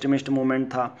 जो एक्सट्रीमिस्ट मूवमेंट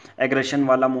था, एग्रेशन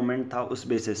वाला मूवमेंट था, उस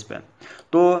बेसिस पे।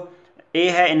 तो ए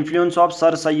है influence of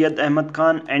sir Syed Ahmad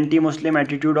Khan, anti Muslim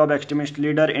attitude of extremist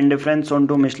leader, indifference on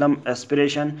to Muslim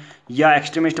aspiration, या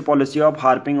extremist policy of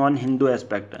harping on Hindu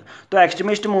aspect. तो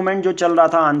एक्सट्रीमिस्ट मूवमेंट जो चल रहा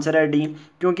था, आंसर है डी,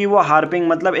 क्योंकि वो हार्पिंग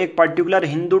मतलब एक पर्टिकुलर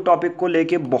हिंदू टॉपिक को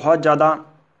लेके बहुत ज़्यादा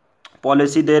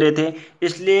पॉलिसी दे रहे थे,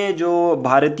 इसलिए जो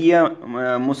भारतीय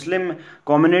मुस्लिम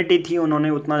कम्युनिटी थी उन्होंने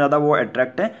उतना ज़्यादा वो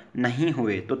अट्रैक्ट नहीं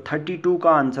हुए। तो 32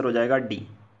 का आंसर हो जाएगा डी।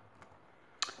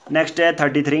 नेक्स्ट है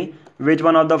 33. Which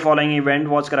one of the following event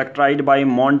was characterised by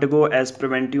मॉन्टेगो as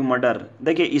preventive murder.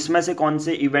 देखिए इसमें से कौन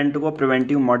से इवेंट को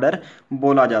प्रिवेंटिव मर्डर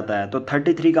बोला जाता है? तो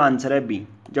 33 का आंसर है बी।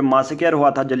 जब मासेकर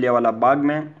हुआ था जलियांवाला बाग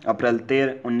में अप्रैल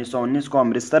 13, 1919 को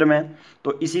अमृतसर में,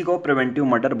 तो इसी को प्रिवेंटिव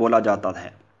मर्डर बोला जाता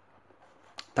है।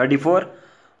 34.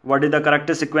 What is the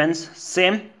correct sequence?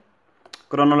 Same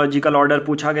chronological order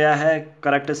पूछा गया है,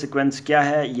 करेक्ट सीक्वेंस क्या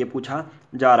है ये पूछा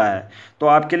जा रहा है। तो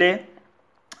आपके लिए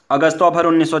अगस्त ऑफर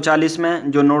 1940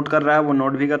 में, जो नोट कर रहा है वो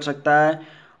नोट भी कर सकता है।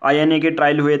 INA के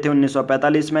ट्रायल हुए थे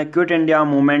 1945 में। क्विट इंडिया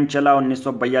मूवमेंट चला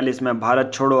 1942 में,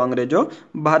 भारत छोड़ो अंग्रेजों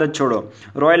भारत छोड़ो।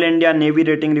 Royal India navy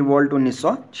rating revolt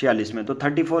 1946 में। तो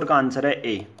 34 का आंसर है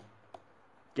ए।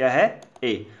 क्या है?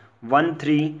 ए।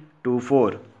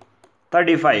 1324.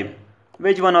 35.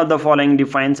 Which one of the following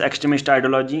defines extremist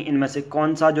ideology. इनमें से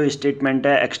कौन सा जो स्टेटमेंट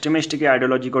है एक्सट्रीमिस्ट की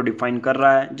आइडियोलॉजी को डिफाइन कर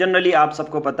रहा है? जनरली आप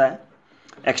सबको पता है,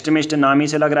 एक्सट्रीमिस्ट नाम ही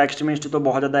से लग रहा है, एक्सट्रीमिस्ट तो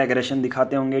बहुत ज़्यादा एग्रेशन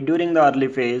दिखाते होंगे। During the early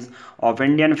phase of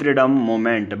Indian freedom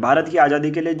movement, Bharat की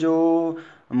आज़ादी के लिए जो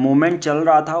मूवमेंट चल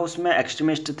रहा था उसमें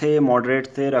एक्सट्रीमिस्ट थे, मॉडरेट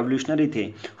थे, रेवोल्यूशनरी थे।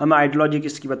 हमें आइडियोलॉजी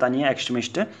किसकी बतानी है?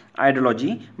 एक्सट्रीमिस्ट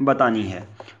आइडियोलॉजी बतानी है।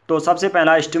 तो सबसे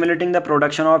पहला, stimulating the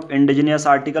production of indigenous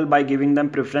article by giving them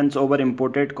preference over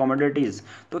imported commodities.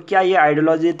 तो क्या ये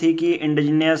आइडियोलॉजी थी कि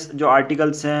इंडिजिनियस जो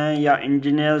आर्टिकल्स हैं या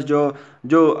इंडिजिनियस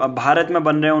जो भारत में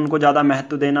बन रहे हैं उनको ज़्यादा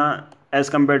महत्व देना एज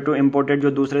कम्पेयर टू इम्पोर्टेड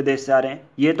जो दूसरे देश से आ रहे हैं?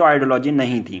 ये तो आइडियोलॉजी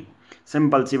नहीं थी,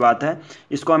 सिंपल सी बात है,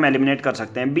 इसको हम एलिमिनेट कर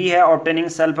सकते हैं। बी है obtaining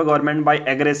self government by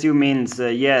aggressive means.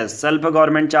 Yes, self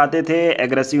government चाहते थे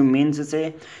एग्रेसिव मीन्स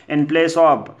से। इन प्लेस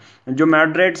ऑफ, जो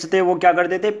मॉडरेट्स थे वो क्या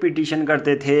करते थे? पिटीशन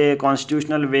करते थे,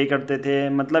 कॉन्स्टिट्यूशनल वे करते थे,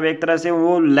 मतलब एक तरह से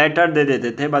वो लेटर दे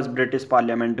देते थे बस ब्रिटिश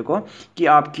पार्लियामेंट को कि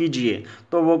आप कीजिए,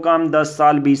 तो वो काम 10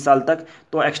 साल 20 साल तक।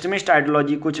 तो एक्सट्रीमिस्ट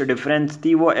आइडियोलॉजी कुछ डिफरेंस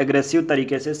थी, वो एग्रेसिव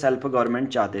तरीके से सेल्फ गवर्नमेंट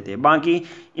चाहते थे। बाकी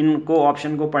इनको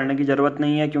ऑप्शन को पढ़ने की ज़रूरत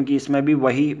नहीं है, क्योंकि इसमें भी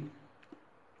वही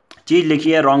चीज़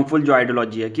लिखी है रॉन्गफुल जो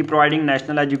आइडियोलॉजी है कि प्रोवाइडिंग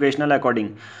नेशनल एजुकेशनल अकॉर्डिंग,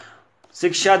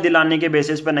 शिक्षा दिलाने के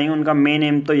बेसिस पे नहीं, उनका मेन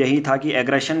एम तो यही था कि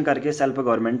एग्रेशन करके सेल्फ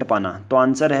गवर्नमेंट पाना। तो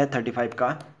आंसर है 35 का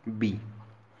B.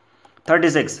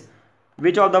 36.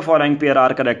 Which of the following pair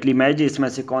are correctly match. इसमें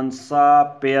से कौन सा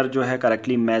पेयर जो है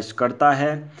करेक्टली मैच करता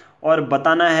है और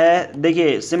बताना है।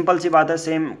 देखिए सिंपल सी बात है,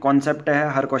 सेम कॉन्सेप्ट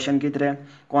है हर क्वेश्चन की तरह,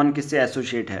 कौन किससे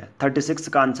एसोसिएट है। 36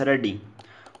 का आंसर है डी।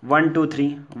 1 2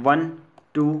 3, 1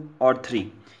 2 और 3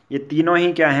 ये तीनों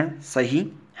ही क्या हैं? सही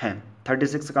हैं।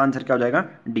 36 का आंसर क्या हो जाएगा?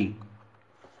 D.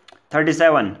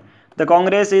 37. The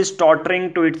Congress is tottering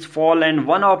to it's fall and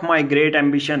one of my great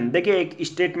ambition. देखिए एक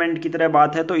स्टेटमेंट की तरह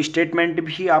बात है, तो स्टेटमेंट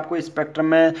भी आपको स्पेक्ट्रम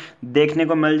में देखने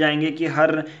को मिल जाएंगे कि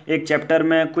हर एक चैप्टर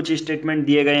में कुछ स्टेटमेंट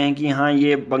दिए गए हैं कि हाँ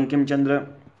ये बंकिम चंद्र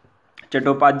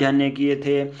चट्टोपाध्याय ने किए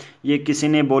थे, ये किसी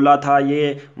ने बोला था,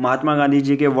 ये महात्मा गांधी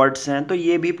जी के वर्ड्स हैं, तो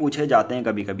ये भी पूछे जाते हैं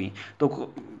कभी कभी। तो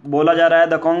बोला जा रहा है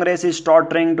the Congress is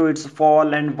tottering to it's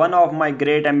fall and one of my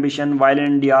great ambition while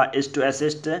India is to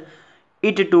assist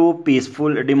it to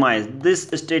peaceful demise. This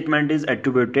statement is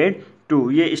attributed to,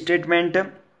 ये स्टेटमेंट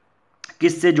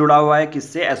किससे जुड़ा हुआ है,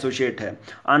 किससे एसोसिएट है?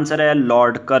 आंसर है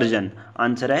लॉर्ड कर्जन,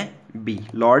 आंसर है B,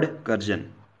 Lord Curzon.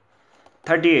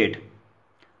 38,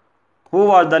 who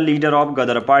was the leader of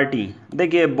Gadar party?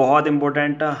 देखिए बहुत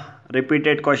इंपॉर्टेंट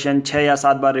रिपीटेड क्वेश्चन, 6 या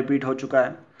 7 बार रिपीट हो चुका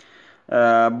है,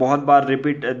 बहुत बार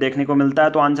रिपीट देखने को मिलता है,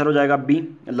 तो आंसर हो जाएगा बी,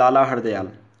 लाला हरदयाल।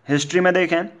 हिस्ट्री में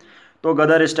देखें तो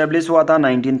गदर इस्टेब्लिश हुआ था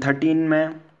 1913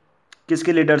 में,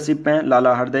 किसकी लीडरशिप में?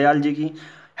 लाला हरदयाल जी की।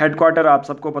 हेडक्वार्टर आप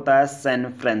सबको पता है San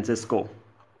Francisco.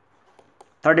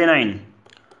 39,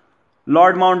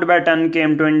 Lord Mountbatten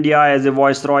came to India as a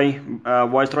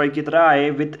viceroy की तरह आए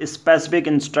with specific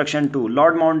instruction to.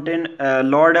 Lord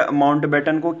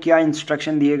Mountbatten को क्या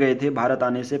इंस्ट्रक्शन दिए गए थे भारत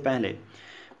आने से पहले?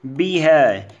 बी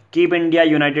है keep India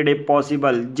United if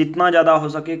possible, जितना ज़्यादा हो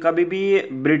सके। कभी भी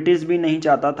ब्रिटिश भी नहीं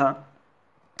चाहता था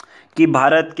कि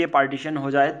भारत के पार्टीशन हो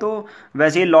जाए, तो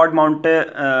वैसे ही लॉर्ड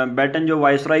माउंटबेटन जो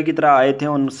वाइसरॉय की तरह आए थे,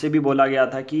 उनसे भी बोला गया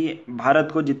था कि भारत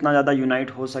को जितना ज़्यादा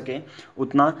यूनाइट हो सके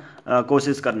उतना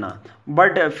कोशिश करना।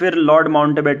 बट फिर लॉर्ड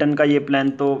माउंटबेटन का ये प्लान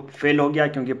तो फेल हो गया,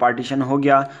 क्योंकि पार्टीशन हो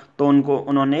गया, तो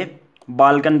उन्होंने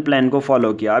बाल्कन प्लान को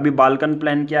फॉलो किया। अभी बाल्कन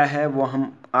प्लान क्या है वो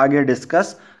हम आगे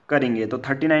डिस्कस करेंगे। तो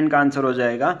 39 का आंसर हो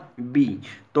जाएगा बी।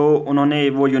 तो उन्होंने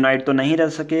वो यूनाइट तो नहीं रह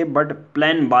सके, बट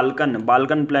प्लान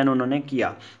बाल्कन प्लान उन्होंने किया।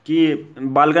 कि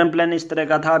बाल्कन प्लान इस तरह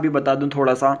का था, अभी बता दूं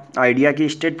थोड़ा सा आइडिया, कि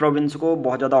स्टेट प्रोविंस को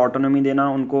बहुत ज़्यादा ऑटोनॉमी देना,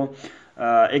 उनको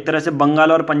एक तरह से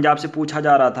बंगाल और पंजाब से पूछा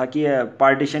जा रहा था कि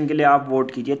पार्टीशन के लिए आप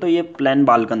वोट कीजिए, तो ये प्लान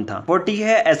बाल्कन था। 40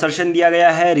 है, एसर्शन दिया गया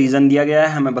है, रीजन दिया गया है,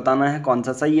 हमें बताना है कौन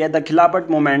सा सही है। द खिलाफत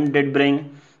movement did bring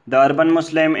the urban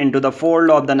Muslim into the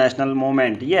fold of the national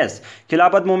movement. Yes,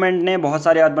 खिलाफत मूवमेंट ने बहुत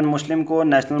सारे अर्बन मुस्लिम को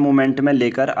नेशनल मूवमेंट में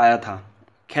लेकर आया था।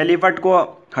 खलीफट को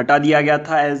हटा दिया गया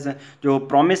था एज जो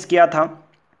प्रॉमिस किया था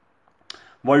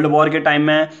वर्ल्ड वॉर के टाइम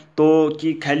में, तो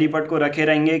कि खलीफट को रखे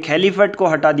रहेंगे, खलीफट को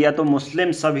हटा दिया तो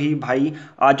मुस्लिम सभी भाई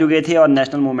आ चुके थे और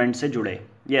नेशनल मूवमेंट से जुड़े।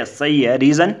 यस, सही है।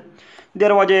 Reason,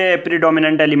 there was a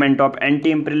predominant element of anti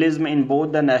imperialism in both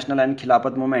the national and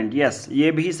खिलाफत मूवमेंट। यस,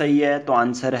 ये भी सही है, तो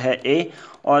आंसर है ए,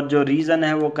 और जो रीज़न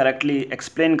है वो करेक्टली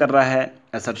एक्सप्लेन कर रहा है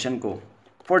असर्शन को।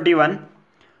 41,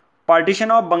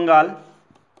 partition of Bengal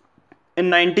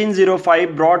in 1905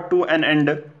 brought to N and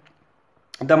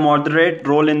the moderate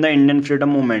role in the Indian freedom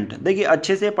movement. देखिए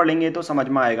अच्छे से पढ़ेंगे तो समझ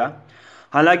में आएगा।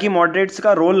 हालांकि मॉडरेट्स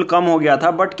का रोल कम हो गया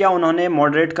था, बट क्या उन्होंने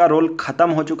मॉडरेट का रोल खत्म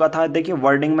हो चुका था? देखिए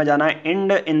वर्डिंग में जाना है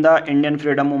end in the Indian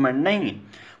freedom movement, नहीं,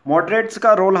 मॉडरेट्स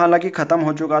का रोल हालांकि खत्म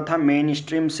हो चुका था मेन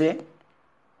स्ट्रीम से,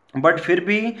 बट फिर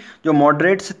भी जो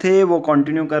मॉडरेट्स थे वो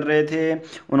कंटिन्यू कर रहे थे,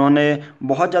 उन्होंने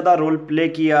बहुत ज़्यादा रोल प्ले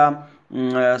किया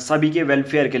सभी के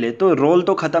वेलफेयर के लिए। तो रोल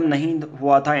तो ख़त्म नहीं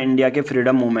हुआ था इंडिया के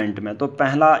फ्रीडम मूवमेंट में, तो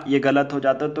पहला ये गलत हो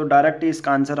जाता है, तो डायरेक्ट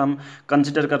इसका आंसर हम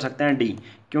कंसिडर कर सकते हैं डी,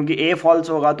 क्योंकि ए फॉल्स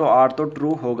होगा तो आर तो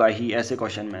ट्रू होगा ही ऐसे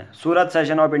क्वेश्चन में। सूरत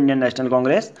session of Indian national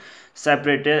Congress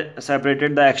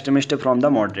separated the extremist from the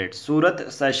moderate. Surat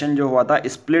session जो हुआ था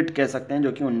स्प्लिट कह सकते हैं,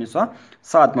 जो कि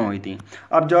 1907 में हुई थी।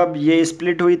 अब जब ये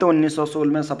स्प्लिट हुई तो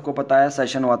 1916 में सबको पता है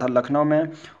सेशन हुआ था लखनऊ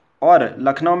में, और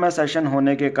लखनऊ में सेशन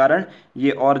होने के कारण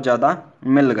ये और ज़्यादा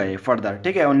मिल गए फर्दर,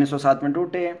 ठीक है। 1907 में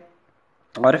टूटे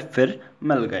और फिर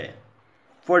मिल गए।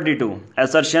 42,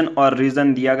 असर्शन और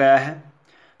रीज़न दिया गया है।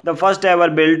 The first ever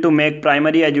bill to make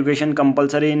primary education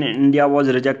compulsory in India was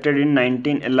rejected in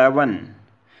 1911।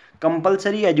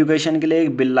 Compulsory education के लिए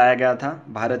एक बिल लाया गया था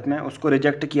भारत में, उसको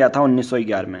रिजेक्ट किया था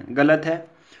 1911 में। गलत है,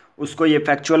 उसको ये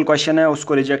फैक्चुअल क्वेश्चन है,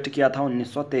 उसको रिजेक्ट किया था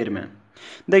 1913 में।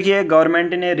 देखिए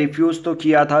गवर्नमेंट ने रिफ्यूज़ तो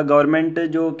किया था, गवर्नमेंट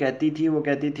जो कहती थी वो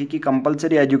कहती थी कि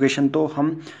कंपलसरी एजुकेशन तो हम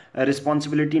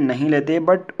रिस्पॉन्सिबिलिटी नहीं लेते,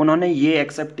 बट उन्होंने ये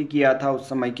एक्सेप्ट किया था उस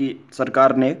समय की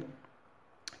सरकार ने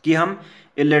कि हम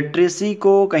इलिटरेसी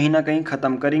को कहीं ना कहीं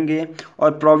ख़त्म करेंगे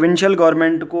और प्रोविंशियल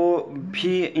गवर्नमेंट को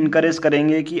भी इनकरेज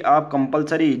करेंगे कि आप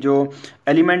कंपलसरी जो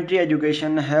एलिमेंट्री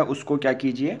एजुकेशन है उसको क्या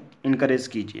कीजिए, इनकरेज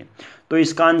कीजिए। तो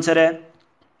इसका आंसर है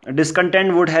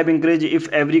discontent would have increase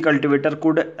if every cultivator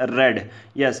could red.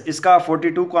 Yes, इसका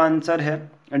 42 का आंसर है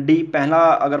डी। पहला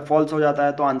अगर फॉल्स हो जाता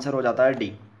है तो आंसर हो जाता है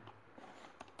D.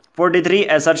 43,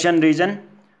 assertion reason,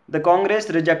 the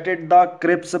Congress rejected the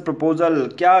Cripps proposal.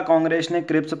 क्या कांग्रेस ने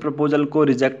क्रिप्स प्रपोजल को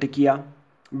रिजेक्ट किया?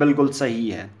 बिल्कुल सही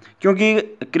है, क्योंकि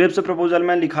क्रिप्स प्रपोजल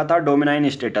में लिखा था डोमिनाइन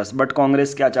स्टेटस, बट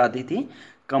कांग्रेस क्या चाहती थी?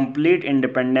 कंप्लीट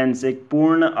इंडिपेंडेंस, एक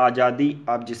पूर्ण आज़ादी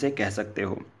आप जिसे कह सकते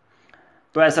हो।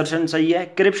 तो एसर्शन सही है।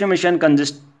 Cripps mission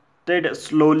कंजिस्टेड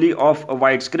slowly of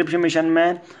whites. Cripps mission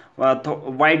में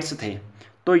वाइट्स थे,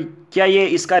 तो क्या ये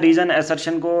इसका रीज़न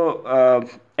एसर्शन को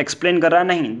एक्सप्लेन कर रहा है?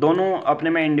 नहीं, दोनों अपने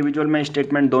में इंडिविजुअल में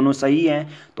स्टेटमेंट दोनों सही हैं,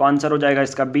 तो आंसर हो जाएगा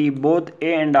इसका B. Both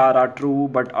A and are true,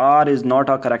 but are is not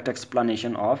a correct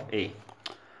explanation of A.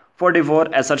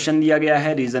 44 assertion दिया गया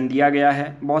है, रीजन दिया गया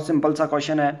है, बहुत सिंपल सा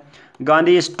क्वेश्चन है।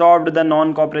 Gandhi stopped the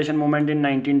non cooperation movement in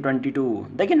 1922।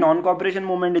 देखिए नॉन कॉपरेशन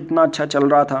मूवमेंट इतना अच्छा चल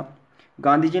रहा था,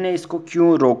 गांधी जी ने इसको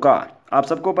क्यों रोका? आप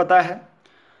सबको पता है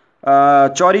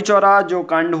चौरी चौरा जो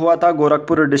कांड हुआ था,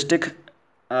 गोरखपुर डिस्ट्रिक्ट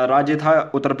राज्य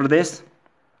था उत्तर प्रदेश।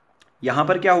 यहाँ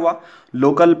पर क्या हुआ,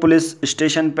 लोकल पुलिस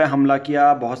स्टेशन पे हमला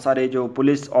किया, बहुत सारे जो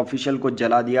पुलिस ऑफिशियल को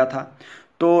जला दिया था।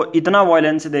 तो इतना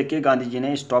वायलेंस देख के गांधी जी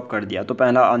ने स्टॉप कर दिया। तो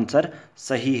पहला आंसर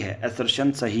सही है,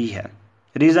 असर्शन सही है।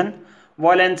 Reason,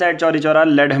 violence eight Chauri Chaura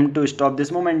lead him to stop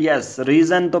this movement. Yes,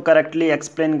 reason तो करेक्टली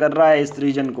एक्सप्लेन कर रहा है इस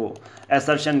रीजन को,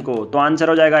 असर्शन को। तो आंसर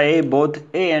हो जाएगा ए, both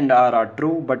A and are are true,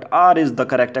 but are is the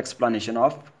correct explanation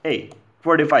of A.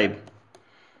 45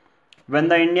 when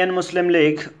the Indian Muslim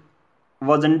League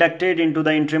was inducted into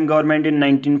the interim government in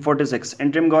 1946।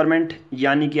 interim government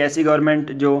यानी कि ऐसी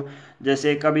government जो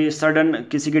जैसे कभी सडन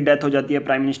किसी की डेथ हो जाती है,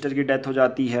 प्राइम मिनिस्टर की डेथ हो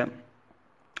जाती है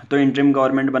तो इंटरिम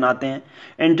गवर्नमेंट बनाते हैं।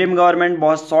 इंटरिम गवर्नमेंट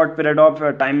बहुत शॉर्ट पीरियड ऑफ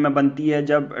टाइम में बनती है,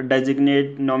 जब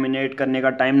डेजिग्नेट नॉमिनेट करने का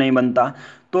टाइम नहीं बनता।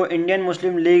 तो इंडियन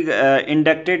मुस्लिम लीग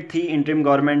इंडक्टेड थी इंटरिम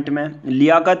गवर्नमेंट में।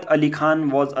 Liaquat Ali Khan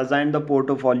was assigned the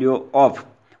portfolio of.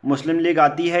 Muslim league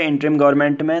आती है इंटरिम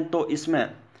गवर्नमेंट में, तो इसमें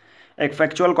एक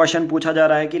फैक्चुअल क्वेश्चन पूछा जा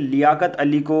रहा है कि लियाकत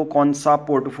अली को कौन सा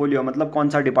पोर्टफोलियो, मतलब कौन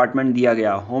सा डिपार्टमेंट दिया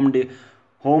गया,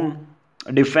 होम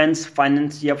डिफेंस,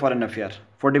 फाइनेंस या फॉरेन अफेयर।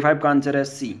 45 का आंसर है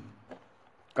सी।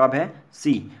 कब है?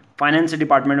 सी, फाइनेंस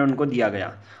डिपार्टमेंट उनको दिया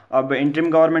गया। अब इंटरिम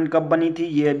गवर्नमेंट कब बनी थी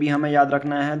ये भी हमें याद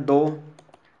रखना है, 2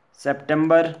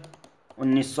 सितंबर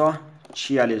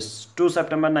 1946, 2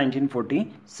 सितंबर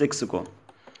 1946 को।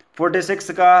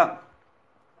 46 का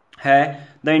है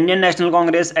the Indian national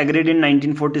Congress agreed in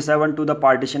 1947 to the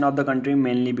partition of the country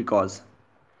mainly because.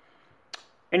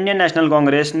 Indian national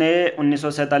Congress ने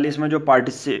 1947 में जो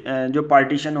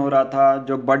पार्टीशन हो रहा था,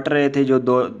 जो बट रहे थे, जो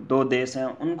दो देश हैं,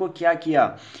 उनको क्या किया,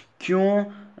 क्यों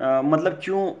मतलब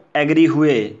क्यों एग्री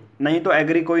हुए? नहीं तो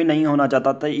एग्री कोई नहीं होना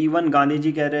चाहता था। इवन गांधी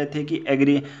जी कह रहे थे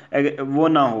कि वो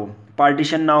ना हो,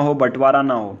 पार्टीशन ना हो, बंटवारा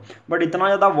ना हो, बट इतना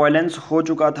ज़्यादा वायलेंस हो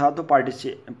चुका था तो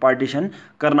पार्टीशन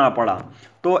करना पड़ा।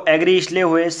 तो एग्री इसलिए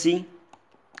हुए, सी,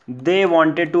 they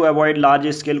wanted to avoid large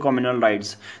scale communal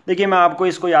riots. देखिए मैं आपको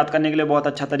इसको याद करने के लिए बहुत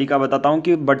अच्छा तरीका बताता हूँ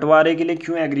कि बंटवारे के लिए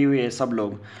क्यों एग्री हुए सब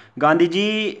लोग। गांधी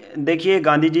जी, देखिए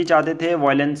गांधी जी चाहते थे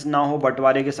वायलेंस ना हो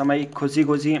बंटवारे के समय, खुशी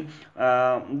खुशी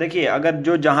देखिए अगर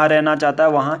जो जहाँ रहना चाहता है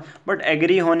वहाँ, बट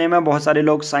एग्री होने में बहुत सारे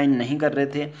लोग साइन नहीं कर रहे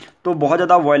थे, तो बहुत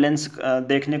ज़्यादा वायलेंस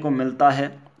देखने को मिलता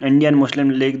है इंडियन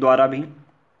मुस्लिम लीग द्वारा भी।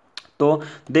 तो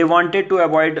दे वांटेड टू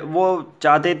अवॉइड, वो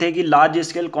चाहते थे कि लार्ज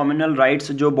स्केल कम्युनल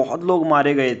राइट्स, जो बहुत लोग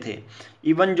मारे गए थे,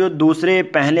 इवन जो दूसरे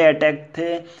पहले अटैक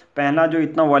थे, पहला जो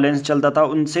इतना वायलेंस चलता था,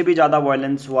 उनसे भी ज़्यादा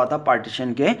वायलेंस हुआ था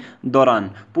पार्टीशन के दौरान।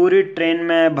 पूरी ट्रेन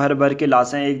में भर भर के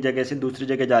लाशें एक जगह से दूसरी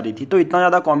जगह जा रही थी। तो इतना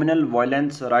ज़्यादा कम्युनल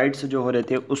वायलेंस राइट्स जो हो रहे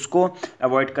थे उसको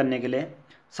अवॉइड करने के लिए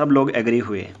सब लोग एग्री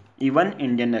हुए, इवन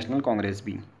इंडियन नेशनल कांग्रेस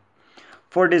भी।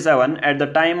 47 at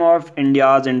the time of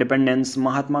India's independence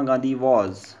Mahatma Gandhi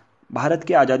was. Bharat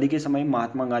की आज़ादी के समय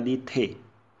महात्मा गांधी थे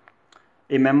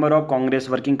ए member of Congress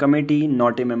working committee,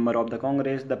 not a member of the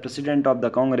Congress, the president of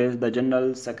the Congress, the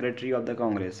general secretary of the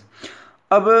Congress.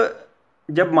 अब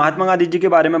जब महात्मा गांधी जी के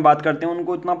बारे में बात करते हैं,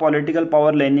 उनको इतना पॉलिटिकल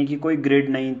पावर लेने की कोई ग्रेड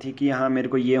नहीं थी कि हाँ मेरे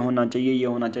को ये होना चाहिए, ये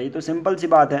होना चाहिए। तो सिंपल सी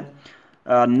बात है,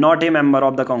 not a member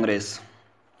of the Congress.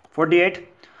 48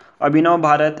 Abhinav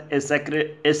Bharat a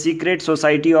secret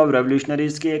society of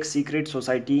revolutionaries की एक सीक्रेट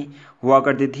सोसाइटी हुआ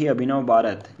करती थी अभिनव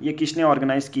भारत, ये किसने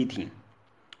ऑर्गेनाइज की थी?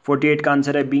 48 का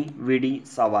आंसर है B, VD.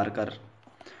 Savarkar.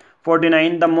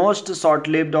 49 the most short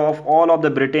lived of all of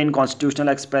the Britain constitutional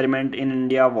experiment in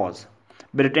India was.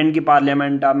 Britain की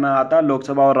पार्लियामेंट में आता,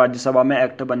 लोकसभा और राज्यसभा में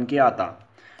एक्ट बन के आता,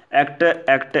 एक्ट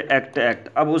एक्ट एक्ट एक्ट।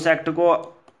 अब उस एक्ट को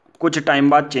कुछ टाइम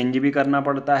बाद चेंज भी करना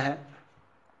पड़ता है,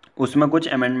 उसमें कुछ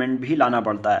अमेंडमेंट भी लाना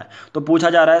पड़ता है। तो पूछा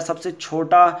जा रहा है सबसे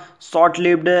छोटा शॉर्ट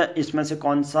लिव्ड इसमें से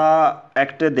कौन सा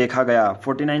एक्ट देखा गया?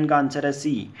 49 का आंसर है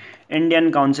सी, इंडियन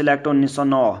काउंसिल एक्ट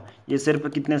 1909। ये सिर्फ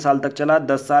कितने साल तक चला?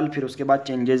 10 साल, फिर उसके बाद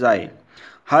चेंजेस आए।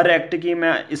 हर एक्ट की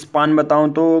मैं स्पान बताऊं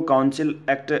तो काउंसिल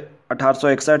एक्ट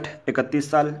 1861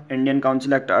 31 साल, इंडियन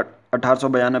काउंसिल एक्ट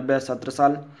 1892 17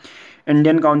 साल,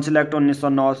 इंडियन काउंसिल एक्ट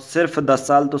 1909 सिर्फ 10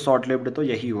 साल। तो शॉर्ट लिव्ड तो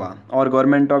यही हुआ। और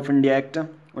गवर्नमेंट ऑफ इंडिया एक्ट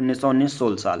 1919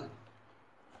 16 साल।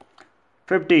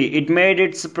 50 इट मेड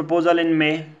इट्स प्रपोजल इन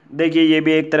मे। देखिए ये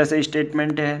भी एक तरह से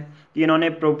स्टेटमेंट है कि इन्होंने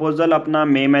प्रपोजल अपना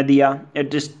मई में दिया।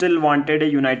 It still wanted A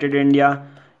United India,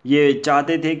 ये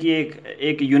चाहते थे कि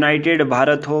एक यूनाइटेड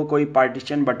भारत हो, कोई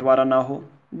पार्टीशन बंटवारा ना हो।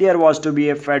 There was to be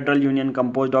A federal union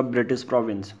composed of British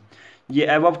province. ये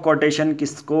एबव कोटेशन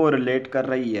किसको रिलेट कर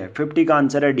रही है? 50 का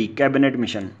आंसर है D, cabinet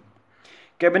mission.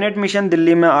 Cabinet mission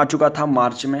Delhi में आ चुका था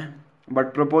मार्च में,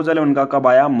 बट प्रपोजल उनका कब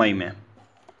आया, मई में।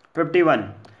 51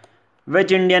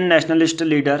 which Indian nationalist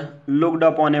leader looked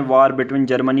upon A war between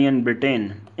Germany and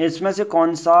Britain. इसमें से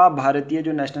कौन सा भारतीय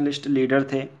जो नेशनलिस्ट लीडर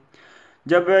थे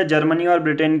जब जर्मनी और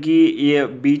ब्रिटेन की ये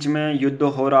बीच में युद्ध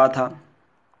हो रहा था,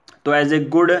 तो as a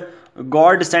good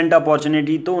God Saint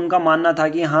opportunity, तो उनका मानना था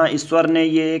कि हाँ ईश्वर ने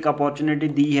ये एक अपॉर्चुनिटी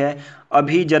दी है,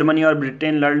 अभी जर्मनी और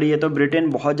ब्रिटेन लड़ रही है तो ब्रिटेन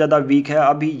बहुत ज़्यादा वीक है,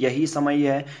 अभी यही समय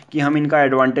है कि हम इनका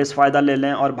एडवांटेज फ़ायदा ले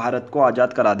लें और भारत को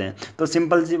आज़ाद करा दें। तो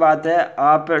सिंपल सी बात है,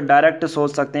 आप डायरेक्ट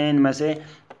सोच सकते हैं इनमें से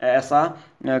ऐसा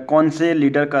कौन से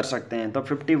लीडर कर सकते हैं। तो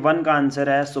 51 का आंसर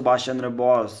है सुभाष चंद्र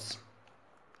बोस।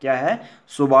 क्या है,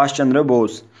 सुभाष चंद्र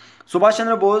बोस। सुभाष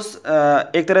चंद्र बोस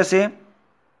एक तरह से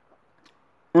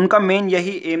उनका मेन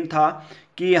यही एम था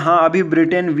कि हाँ अभी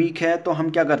ब्रिटेन वीक है तो हम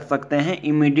क्या कर सकते हैं,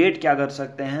 इमीडिएट क्या कर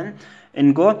सकते हैं,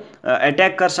 इनको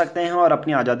अटैक कर सकते हैं और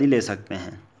अपनी आज़ादी ले सकते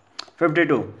हैं।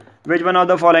 52 which one of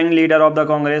the following leader of the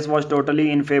Congress was totally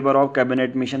in favour of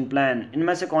cabinet mission plan.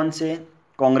 इनमें से कौन से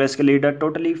कांग्रेस के लीडर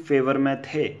टोटली फेवर में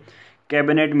थे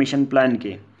कैबिनेट मिशन प्लान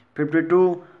के।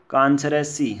 52 का आंसर है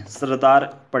सी, सरदार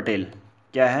पटेल।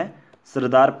 क्या है,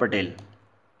 सरदार पटेल।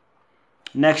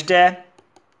 नेक्स्ट है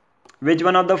which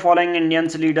one of the following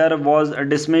Indians leader was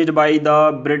dismissed by the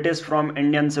British from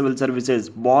Indian civil services.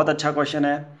 बहुत अच्छा क्वेश्चन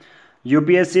है,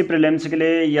 यूपीएससी प्रीलिम्स के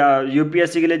लिए या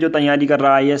यूपीएससी के लिए जो तैयारी कर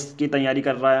रहा है, आईएएस की तैयारी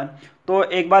कर रहा है, तो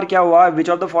एक बार क्या हुआ, which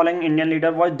of the following Indian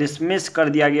leader was dismiss कर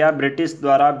दिया गया ब्रिटिश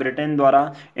द्वारा, ब्रिटेन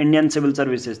द्वारा इंडियन सिविल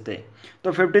सर्विसेज थे।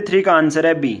 तो 53 का आंसर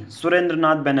है बी, सुरेंद्र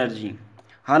नाथ बनर्जी।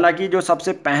 हालांकि जो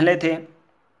सबसे पहले थे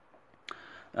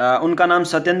उनका नाम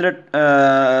सत्येंद्र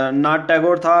नाथ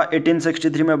टैगोर था,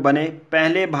 1863 में बने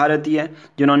पहले भारतीय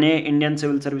जिन्होंने इंडियन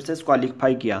सिविल सर्विसेज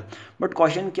क्वालिफाई किया। बट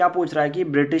क्वेश्चन क्या पूछ रहा है कि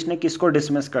ब्रिटिश ने किसको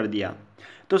डिसमिस कर दिया,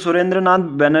 तो सुरेंद्र नाथ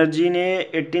बनर्जी ने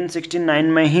 1869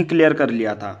 में ही क्लियर कर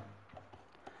लिया था।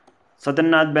 सत्येंद्र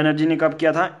नाथ बनर्जी ने कब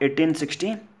किया था,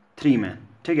 1863 में।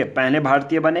 ठीक है, पहले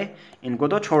भारतीय बने, इनको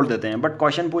तो छोड़ देते हैं, बट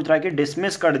क्वेश्चन पूछ रहा है कि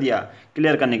डिसमिस कर दिया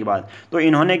क्लियर करने के बाद, तो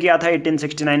इन्होंने किया था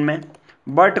 1869 में।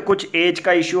 बट कुछ एज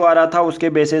का इश्यू आ रहा था, उसके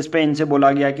बेसिस पे इनसे बोला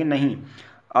गया कि नहीं,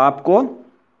 आपको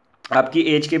आपकी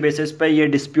एज के बेसिस पे ये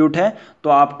डिस्प्यूट है तो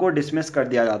आपको डिसमिस कर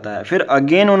दिया जाता है। फिर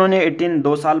अगेन उन्होंने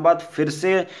 2 साल बाद फिर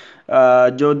से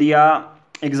जो दिया,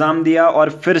 एग्ज़ाम दिया और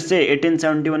फिर से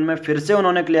 1871 में फिर से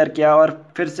उन्होंने क्लियर किया और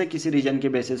फिर से किसी रीजन के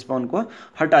बेसिस पे उनको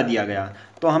हटा दिया गया।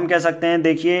 तो हम कह सकते हैं,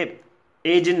 देखिए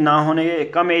एज ना होने,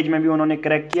 कम एज में भी उन्होंने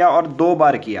क्रैक किया और 2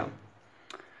 बार किया।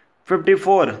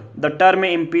 54 the term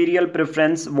imperial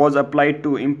preference was applied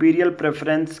to. Imperial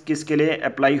preference किसके लिए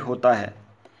अप्लाई होता है।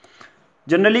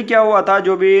 जनरली क्या हुआ था,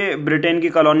 जो भी ब्रिटेन की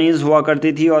कॉलोनीज हुआ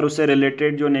करती थी और उससे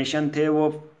रिलेटेड जो नेशन थे वो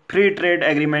फ्री ट्रेड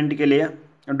एग्रीमेंट के लिए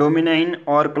डोमिनाइन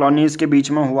और कॉलोनीज के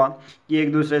बीच में हुआ कि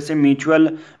एक दूसरे से म्यूचुअल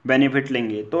बेनिफिट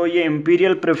लेंगे, तो ये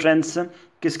इंपीरियल प्रेफरेंस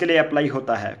किसके लिए अप्लाई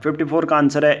होता है। 54 का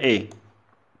आंसर है ए,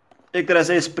 एक तरह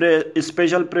से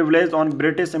special privilege on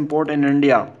British import in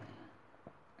India,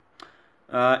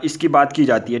 इसकी बात की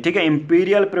जाती है। ठीक है,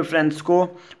 इंपीरियल प्रेफरेंस को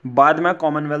बाद में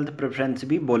कॉमनवेल्थ प्रेफरेंस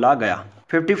भी बोला गया।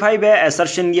 55 है,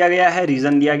 असर्शन दिया गया है,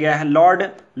 रीजन दिया गया है। Lord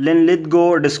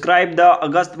Linlithgow describe the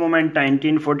August movement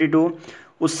 1942।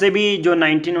 उससे भी जो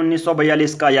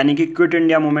 1942 का यानी कि क्विट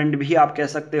इंडिया मूवमेंट भी आप कह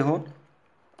सकते हो,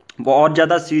 वो और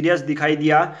ज़्यादा सीरियस दिखाई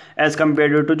दिया एज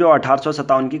कम्पेयर टू जो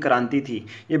 1857 की क्रांति थी।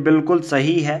 ये बिल्कुल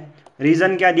सही है।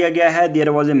 रीज़न क्या दिया गया है, there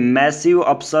was a massive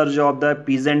upsurge of the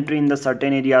peasantry in the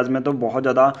certain areas में, तो बहुत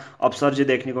ज़्यादा अपसर्ज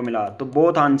देखने को मिला। तो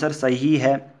बोथ आंसर सही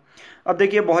है। अब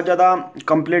देखिए, बहुत ज़्यादा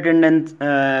कंप्लीट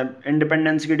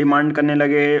इंडिपेंडेंस की डिमांड करने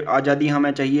लगे, आज़ादी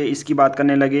हमें चाहिए, इसकी बात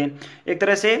करने लगे। एक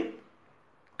तरह से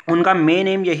उनका मेन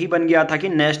एम यही बन गया था कि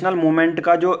नेशनल मूवमेंट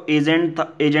का जो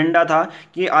एजेंडा था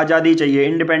कि आज़ादी चाहिए,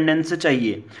 इंडिपेंडेंस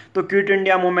चाहिए। तो क्विट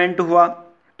इंडिया मूवमेंट हुआ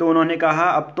तो उन्होंने कहा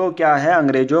अब तो क्या है,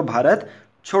 अंग्रेजों भारत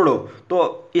छोड़ो।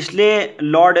 तो इसलिए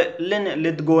लॉर्ड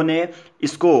लिनलिथगो ने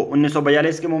इसको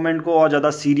 1942 के मूवमेंट को और ज़्यादा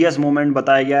सीरियस मूवमेंट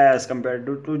बताया गया है एज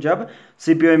कम्पेयर टू जब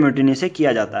सीपीओ म्यूटिनी से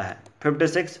किया जाता है।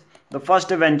 56 the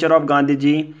first venture of Gandhi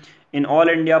ji in all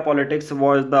India politics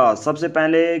was the. सबसे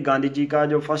पहले गांधी जी का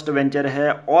जो फर्स्ट वेंचर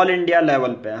है ऑल इंडिया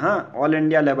लेवल पे, हाँ ऑल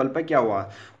इंडिया लेवल पे क्या हुआ,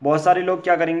 बहुत सारे लोग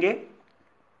क्या करेंगे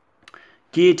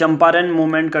कि चंपारण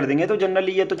मूवमेंट कर देंगे, तो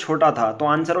जनरली ये तो छोटा था, तो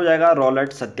आंसर हो जाएगा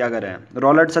रॉलेट सत्याग्रह।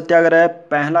 रॉलेट सत्याग्रह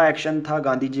पहला एक्शन था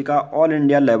गांधी जी का ऑल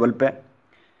इंडिया लेवल पे।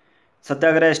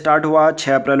 सत्याग्रह स्टार्ट हुआ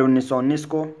 6 अप्रैल 1919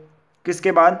 को,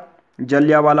 किसके बाद,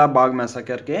 जलियांवाला बाग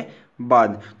मैसेकर के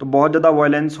बाद। तो बहुत ज़्यादा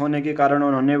वायलेंस होने के कारण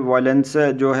उन्होंने वायलेंस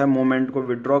जो है मूवमेंट को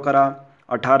विड्रॉ करा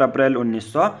 18 अप्रैल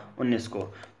 1919 को।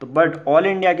 तो बट ऑल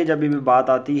इंडिया की जब भी बात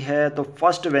आती है तो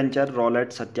फर्स्ट वेंचर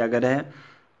रॉलेट सत्याग्रह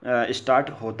स्टार्ट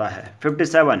होता है।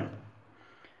 57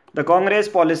 the Congress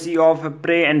policy of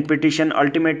pray and petition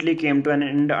ultimately came to N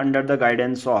and under the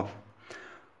guidance of.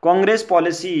 Congress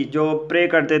policy जो प्रे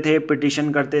करते थे,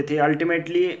 पिटिशन करते थे,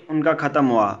 अल्टीमेटली उनका ख़त्म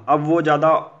हुआ। अब वो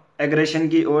ज़्यादा एग्रेशन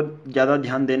की ओर ज़्यादा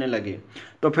ध्यान देने लगे।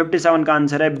 तो 57 का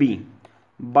आंसर है बी,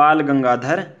 बाल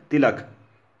गंगाधर तिलक।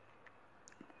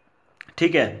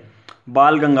 ठीक है,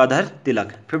 बाल गंगाधर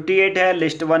तिलक। 58 है,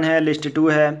 लिस्ट 1 है, लिस्ट 2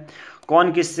 है।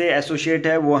 कौन किससे एसोसिएट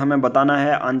है वो हमें बताना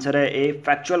है। आंसर है ए,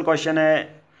 फैक्चुअल क्वेश्चन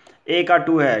है। ए का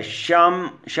 2 है,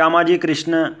 श्यामाजी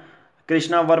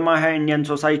कृष्णा वर्मा है, इंडियन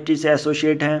सोसाइटी से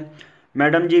एसोसिएट हैं।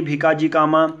 Madam ji Bhikaji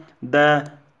comma the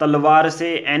तलवार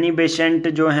से, एनी बेसेंट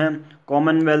जो हैं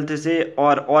कॉमनवेल्थ से,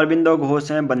 और औरबिंदो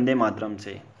घोष हैं वंदे मातरम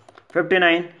से।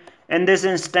 59, in this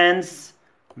instance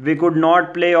we could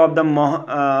not play of the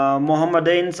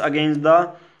मोहम्मदन्स against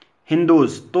the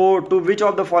Hindus. तो to which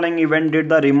of the following event did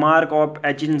the remark of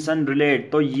एचिंसन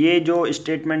relate. तो ये जो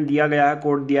स्टेटमेंट दिया गया है,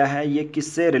 कोड दिया है, ये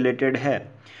किससे रिलेटेड है।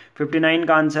 59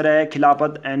 का आंसर है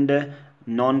खिलाफत एंड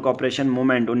नॉन कॉपरेशन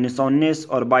मूवमेंट 1919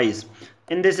 और 22।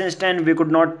 In this instant we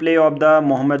could not play of the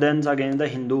मोहम्मदन्स against the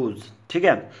Hindus. ठीक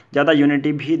है, ज़्यादा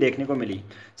यूनिटी भी देखने को मिली।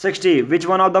 60, which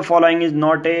one of the following is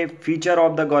not a feature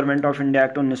of the government of India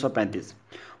act 1935।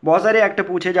 बहुत सारे act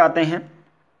पूछे जाते हैं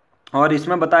और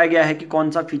इसमें बताया गया है कि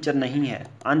कौन सा फीचर नहीं है।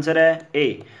 आंसर है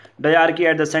ए, dyarchy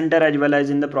at the centre as well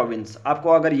as in the province. आपको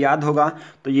अगर याद होगा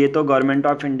तो ये तो गवर्नमेंट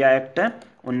ऑफ इंडिया एक्ट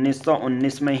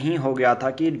 1919 में ही हो गया था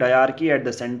कि डायरकी एट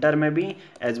द सेंटर में भी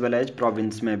एज वेल एज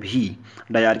प्रोविंस में भी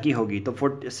डायरकी होगी। तो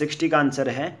 60 का आंसर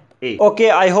है ए। ओके,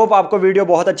 आई होप आपको वीडियो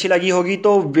बहुत अच्छी लगी होगी।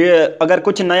 तो अगर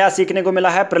कुछ नया सीखने को मिला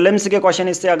है, प्रीलिम्स के क्वेश्चन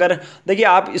इससे, अगर देखिए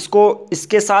आप इसको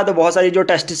इसके साथ बहुत सारी जो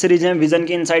टेस्ट सीरीज हैं विजन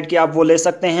की इनसाइट की, आप वो ले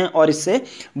सकते हैं और इससे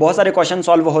बहुत सारे क्वेश्चन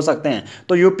सॉल्व हो सकते हैं।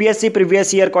 तो UPSC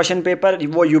previous year question paper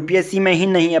वो यूपीएससी में ही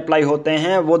नहीं अप्लाई होते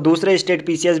हैं, वो दूसरे स्टेट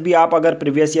पीसीएस भी आप अगर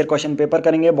प्रीवियस ईयर क्वेश्चन पेपर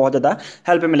करेंगे बहुत ज़्यादा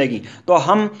हेल्प मिलेगी। तो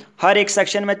हम हर एक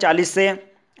सेक्शन में 40 से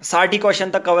 60 ही क्वेश्चन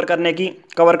तक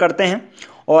कवर करते हैं।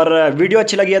 और वीडियो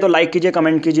अच्छी लगी है तो लाइक कीजिए,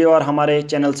 कमेंट कीजिए और हमारे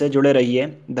चैनल से जुड़े रहिए।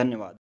 धन्यवाद।